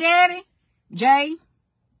 Her daddy, Jay,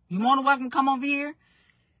 you more than welcome to come over here.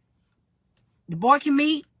 The boy can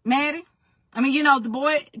meet Maddie. I mean,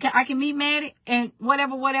 I can meet Maddie and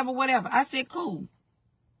whatever. I said, cool.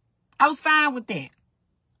 I was fine with that.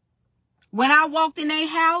 When I walked in their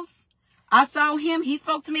house, I saw him. He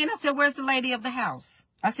spoke to me and I said, where's the lady of the house?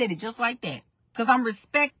 I said it just like that because I'm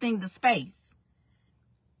respecting the space.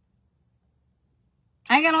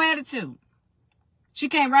 I ain't got no attitude. She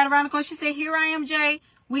came right around the corner. She said, here I am, Jay.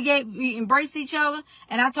 We embraced each other.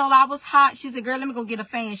 And I told her I was hot. She said, girl, let me go get a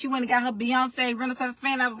fan. She went and got her Beyonce Renaissance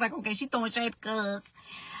fan. I was like, okay, she throwing shade because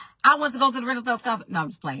I want to go to the Renaissance concert. No, I'm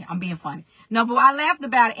just playing. I'm being funny. No, but I laughed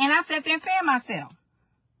about it. And I sat there and fanned myself.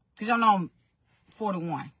 Because y'all know I'm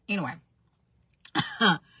 41. Anyway.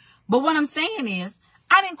 But what I'm saying is,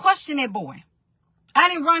 I didn't question that boy. I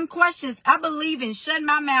didn't run questions. I believe in shutting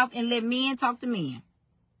my mouth and let men talk to men.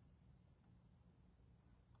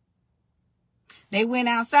 They went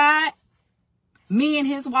outside, me and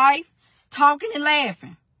his wife, talking and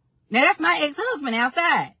laughing. Now, that's my ex-husband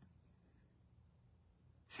outside.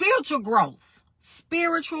 Spiritual growth.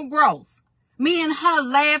 Spiritual growth. Me and her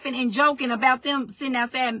laughing and joking about them sitting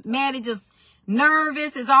outside. Maddie just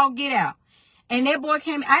nervous as all get out. And that boy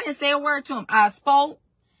came. I didn't say a word to him. I spoke.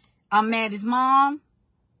 I'm Maddie's mom.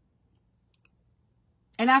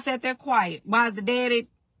 And I sat there quiet while the daddy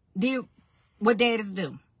did what daddies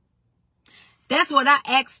do. That's what I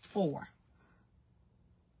asked for.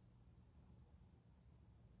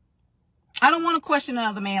 I don't want to question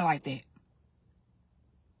another man like that.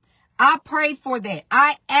 I prayed for that.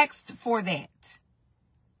 I asked for that.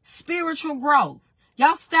 Spiritual growth.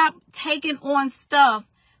 Y'all stop taking on stuff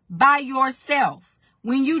by yourself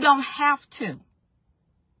when you don't have to.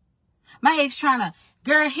 My ex trying to,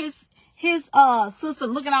 girl, his sister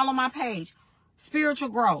looking all on my page. Spiritual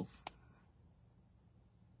growth.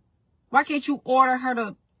 Why can't you order her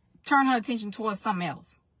to turn her attention towards something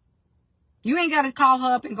else? You ain't got to call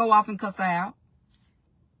her up and go off and cuss her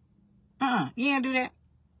out. You ain't do that.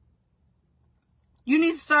 You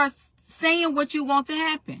need to start saying what you want to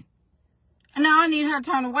happen. And now I need her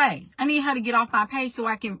to turn away. I need her to get off my page so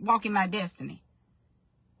I can walk in my destiny.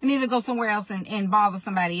 I need to go somewhere else and bother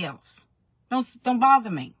somebody else. Don't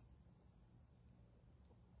bother me.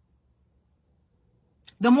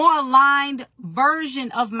 The more aligned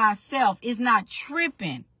version of myself is not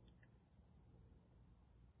tripping.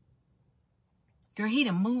 Girl, he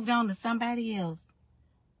done moved on to somebody else.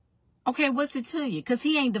 Okay, what's it to you? Because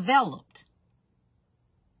he ain't developed.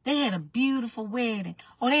 They had a beautiful wedding.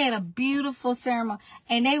 Or they had a beautiful ceremony.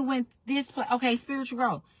 And they went this place. Okay, spiritual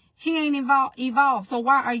growth. He ain't evolved. So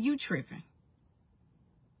why are you tripping?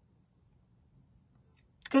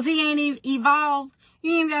 Because he ain't evolved.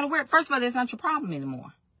 You ain't got to worry. First of all, that's not your problem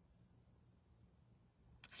anymore.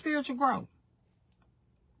 Spiritual growth.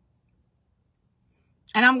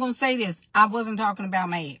 And I'm going to say this. I wasn't talking about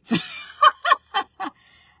my ex.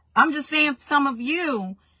 I'm just saying some of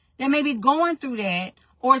you that may be going through that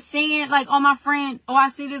or seeing like, oh, my friend, oh, I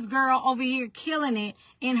see this girl over here killing it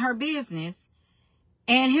in her business.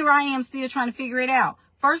 And here I am still trying to figure it out.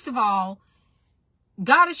 First of all,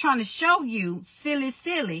 God is trying to show you,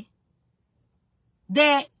 silly,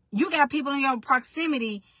 that you got people in your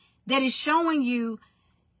proximity that is showing you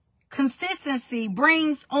consistency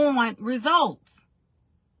brings on results.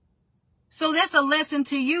 So that's a lesson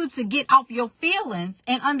to you to get off your feelings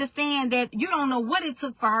and understand that you don't know what it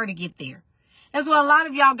took for her to get there. That's why a lot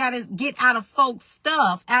of y'all got to get out of folks'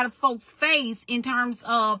 stuff, out of folks' face in terms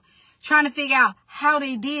of trying to figure out how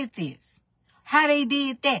they did this, how they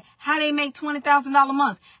did that, how they make $20,000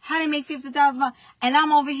 months, how they make $50,000 months. And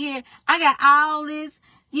I'm over here, I got all this,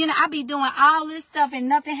 I be doing all this stuff and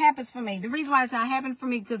nothing happens for me. The reason why it's not happening for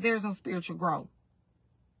me because there's no spiritual growth.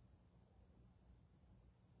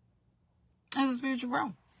 There's a spiritual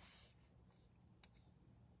growth.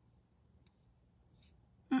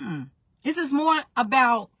 This is more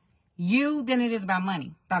about you than it is about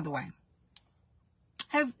money, by the way.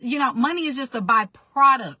 Money is just a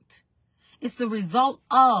byproduct. It's the result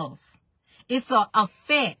of. It's the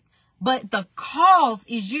effect. But the cause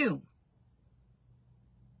is you.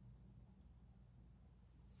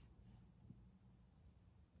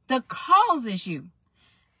 The cause is you.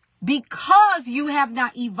 Because you have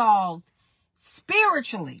not evolved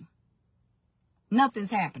spiritually,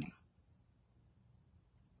 nothing's happening.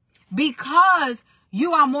 Because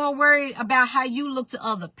you are more worried about how you look to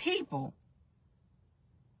other people,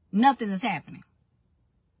 nothing is happening.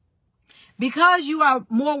 Because you are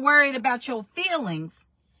more worried about your feelings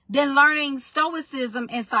than learning stoicism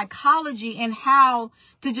and psychology and how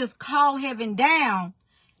to just call heaven down,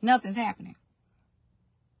 nothing's happening.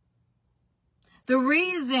 The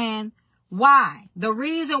reason why,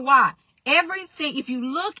 everything, if you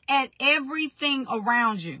look at everything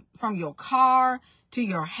around you, from your car to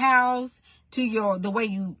your house, to the way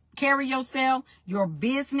you carry yourself, your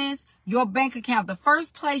business, your bank account, the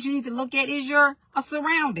first place you need to look at is your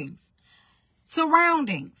surroundings.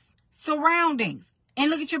 Surroundings. And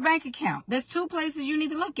look at your bank account. There's two places you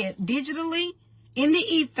need to look at. Digitally, in the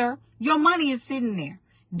ether, your money is sitting there.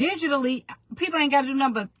 Digitally, people ain't got to do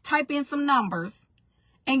nothing but type in some numbers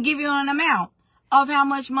and give you an amount of how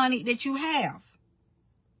much money that you have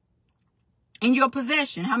in your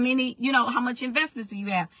possession. How many, how much investments do you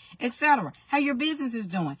have, etc. How your business is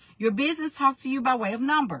doing. Your business talks to you by way of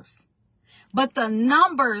numbers. But the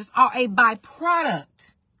numbers are a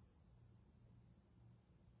byproduct.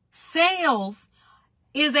 Sales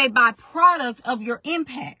is a byproduct of your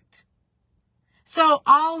impact. So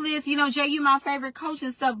all this, Jay, you my favorite coach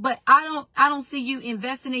and stuff, but I don't see you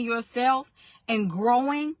investing in yourself and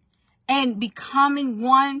growing and becoming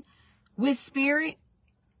one with spirit.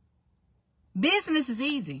 Business is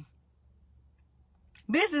easy.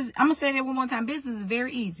 Business, I'm going to say that one more time. Business is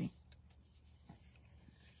very easy.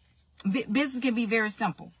 Business can be very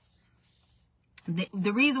simple.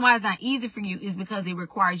 The reason why it's not easy for you is because it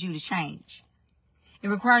requires you to change. It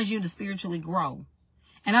requires you to spiritually grow.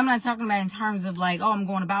 And I'm not talking about in terms of like, I'm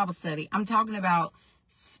going to Bible study. I'm talking about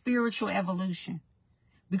spiritual evolution.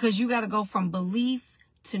 Because you got to go from belief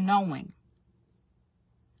to knowing.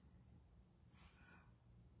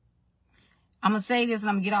 I'm going to say this and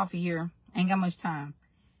I'm going to get off of here. Ain't got much time.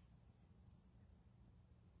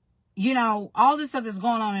 All this stuff that's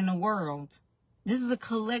going on in the world, this is a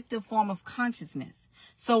collective form of consciousness.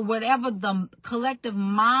 So whatever the collective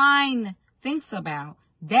mind thinks about,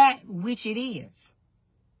 that which it is.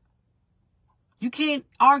 You can't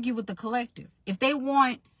argue with the collective. If they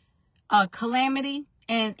want a calamity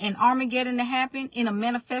and Armageddon to happen in a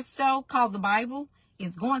manifesto called the Bible,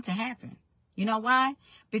 it's going to happen. You know why?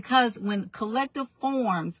 Because when collective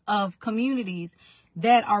forms of communities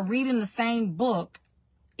that are reading the same book,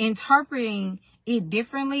 interpreting it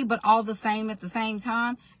differently, but all the same at the same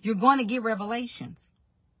time, you're going to get revelations.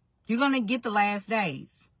 You're going to get the last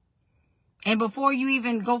days. And before you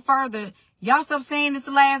even go further, y'all stop saying it's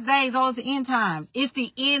the last days or it's the end times. It's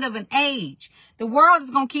the end of an age. The world is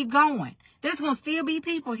going to keep going. There's going to still be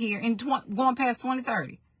people here in going past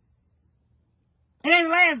 2030. It ain't the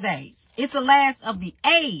last days. It's the last of the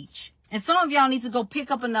age. And some of y'all need to go pick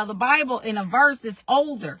up another Bible in a verse that's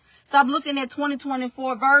older. Stop looking at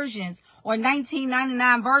 2024 versions or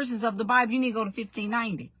 1999 versions of the Bible. You need to go to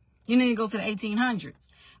 1590. You need to go to the 1800s.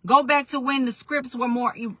 Go back to when the scripts were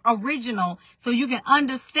more original so you can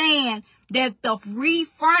understand that the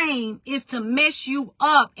reframe is to mess you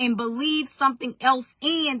up and believe something else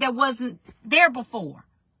in that wasn't there before.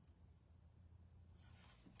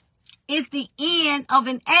 It's the end of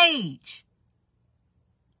an age.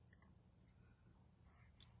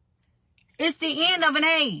 It's the end of an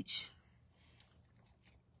age.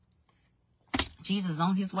 Jesus is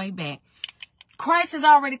on his way back. Christ has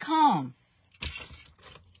already come.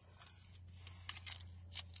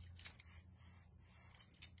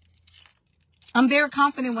 I'm very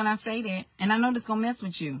confident when I say that. And I know this going to mess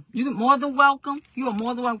with you. You're more than welcome. You are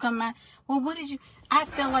more than welcome. Well, I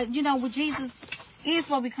felt like, with Jesus is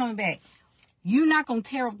supposed to be coming back. You're not going to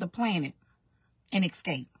tear up the planet. and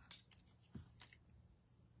escape.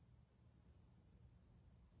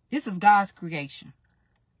 This is God's creation.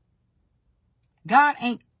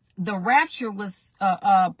 The rapture was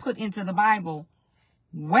put into the Bible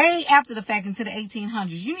way after the fact, into the 1800s.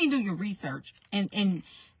 You need to do your research. And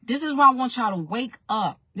this is why I want y'all to wake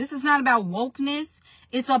up. This is not about wokeness.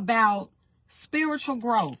 It's about spiritual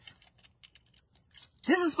growth.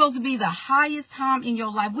 This is supposed to be the highest time in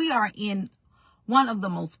your life. We are in one of the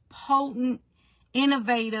most potent,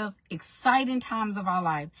 innovative, exciting times of our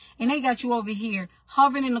life. And they got you over here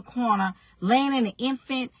hovering in the corner, laying in an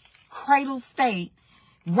infant cradle state,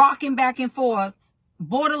 rocking back and forth,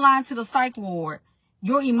 borderline to the psych ward.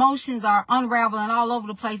 Your emotions are unraveling all over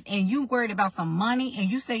the place, and you worried about some money, and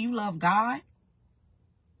you say you love God?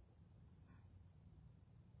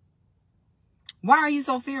 Why are you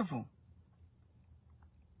so fearful?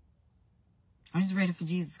 I'm just ready for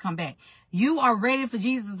Jesus to come back. You are ready for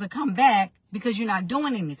Jesus to come back because you're not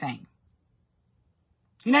doing anything.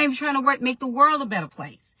 You're not even trying to make the world a better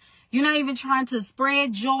place. You're not even trying to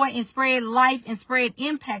spread joy and spread life and spread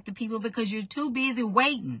impact to people because you're too busy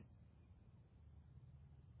waiting.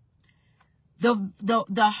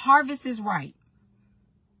 The harvest is ripe.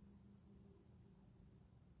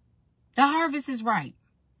 The harvest is ripe.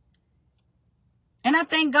 And I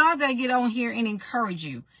thank God that I get on here and encourage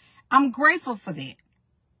you. I'm grateful for that.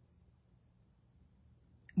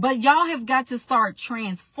 But y'all have got to start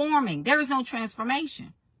transforming. There is no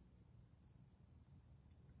transformation.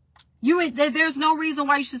 There's no reason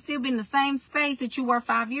why you should still be in the same space that you were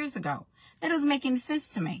 5 years ago. That doesn't make any sense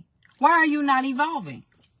to me. Why are you not evolving?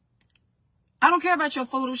 I don't care about your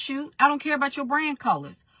photo shoot. I don't care about your brand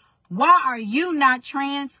colors. Why are you not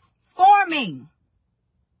transforming?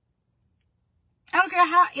 I don't care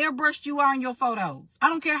how airbrushed you are in your photos. I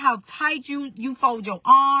don't care how tight you fold your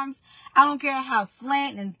arms. I don't care how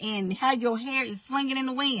slant and how your hair is slinging in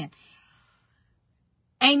the wind.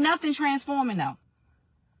 Ain't nothing transforming though.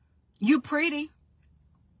 You pretty.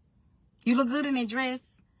 You look good in that dress.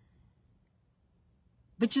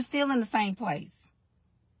 But you're still in the same place.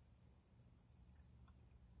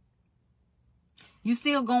 You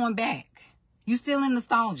still going back. You still in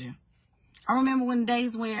nostalgia. I remember when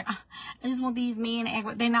days where I just want these men to act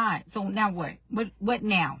like they're not. So now what? What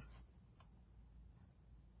now?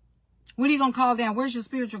 What are you going to call down? Where's your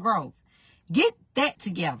spiritual growth? Get that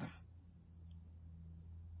together.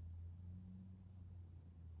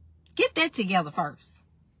 Get that together first.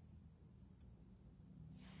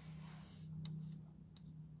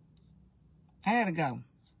 I gotta go.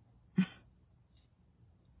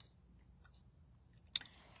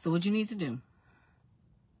 So what you need to do?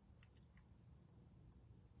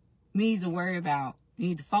 You need to worry about, you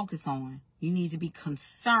need to focus on, you need to be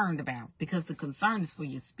concerned about, because the concern is for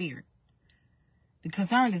your spirit. The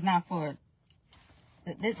concern is not for,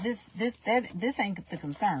 this ain't the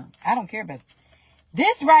concern. I don't care about it.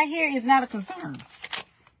 This right here is not a concern.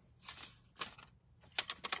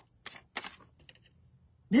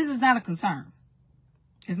 This is not a concern.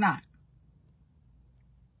 It's not.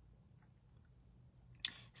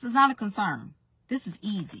 This is not a concern. This is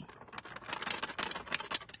easy.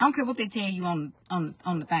 I don't care what they tell you on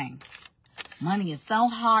the thing. Money is so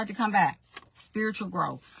hard to come back. Spiritual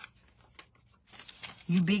growth.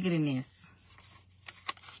 You bigger than this.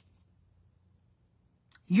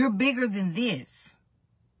 You're bigger than this.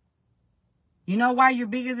 You know why you're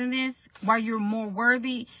bigger than this? Why you're more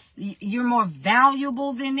worthy? You're more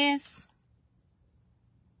valuable than this?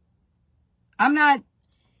 I'm not...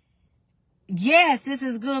 Yes, this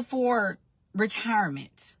is good for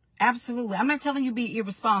retirement. Absolutely. I'm not telling you to be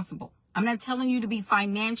irresponsible. I'm not telling you to be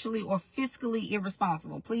financially or fiscally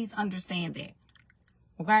irresponsible. Please understand that.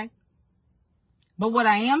 Okay? But what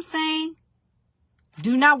I am saying,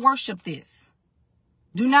 do not worship this.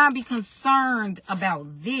 Do not be concerned about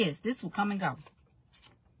this. This will come and go.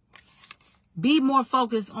 Be more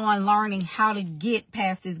focused on learning how to get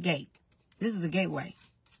past this gate. This is a gateway.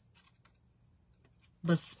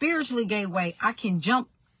 But spiritually gateway, I can jump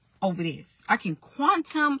over this. I can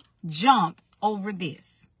quantum jump over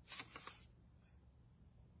this.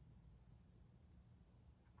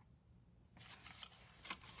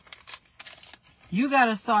 You got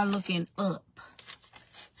to start looking up.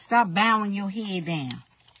 Stop bowing your head down.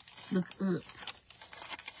 Look up.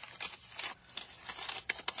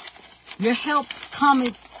 Your help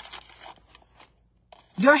cometh.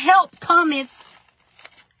 Your help cometh.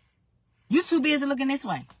 You too busy looking this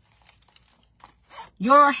way.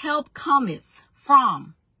 Your help cometh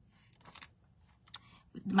from.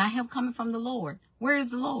 My help coming from the Lord. Where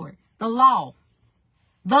is the Lord? The law.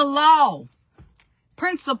 The law.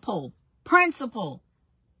 Principle. Principle.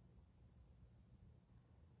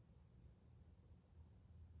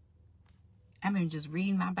 I've been just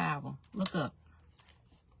reading my Bible. Look up.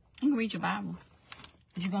 You can read your Bible.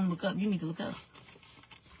 But you're gonna look up. You need to look up.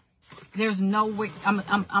 There's no way.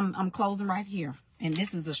 I'm closing right here. And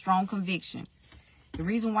this is a strong conviction. The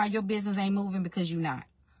reason why your business ain't moving because you're not.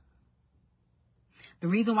 The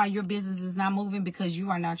reason why your business is not moving because you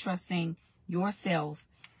are not trusting yourself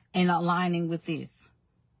and aligning with this.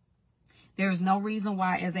 There is no reason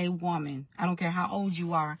why, as a woman, I don't care how old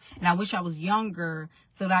you are, and I wish I was younger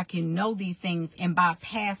so that I can know these things and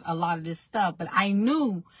bypass a lot of this stuff. But I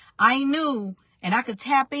knew, and I could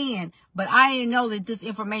tap in, but I didn't know that this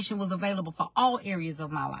information was available for all areas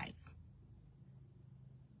of my life.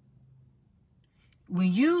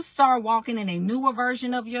 When you start walking in a newer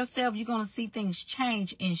version of yourself, you're going to see things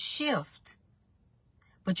change and shift.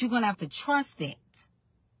 But you're going to have to trust that.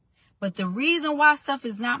 But the reason why stuff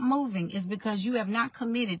is not moving is because you have not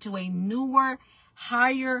committed to a newer,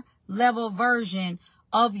 higher level version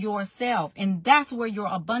of yourself. And that's where your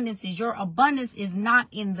abundance is. Your abundance is not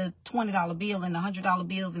in the $20 bill and the $100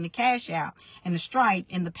 bills and the Cash App and the Stripe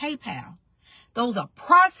and the PayPal. Those are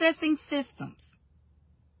processing systems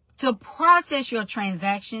to process your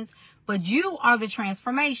transactions, but you are the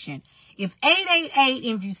transformation. If 888,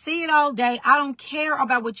 if you see it all day, I don't care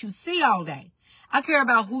about what you see all day. I care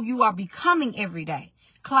about who you are becoming every day.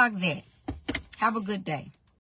 Clock that. Have a good day.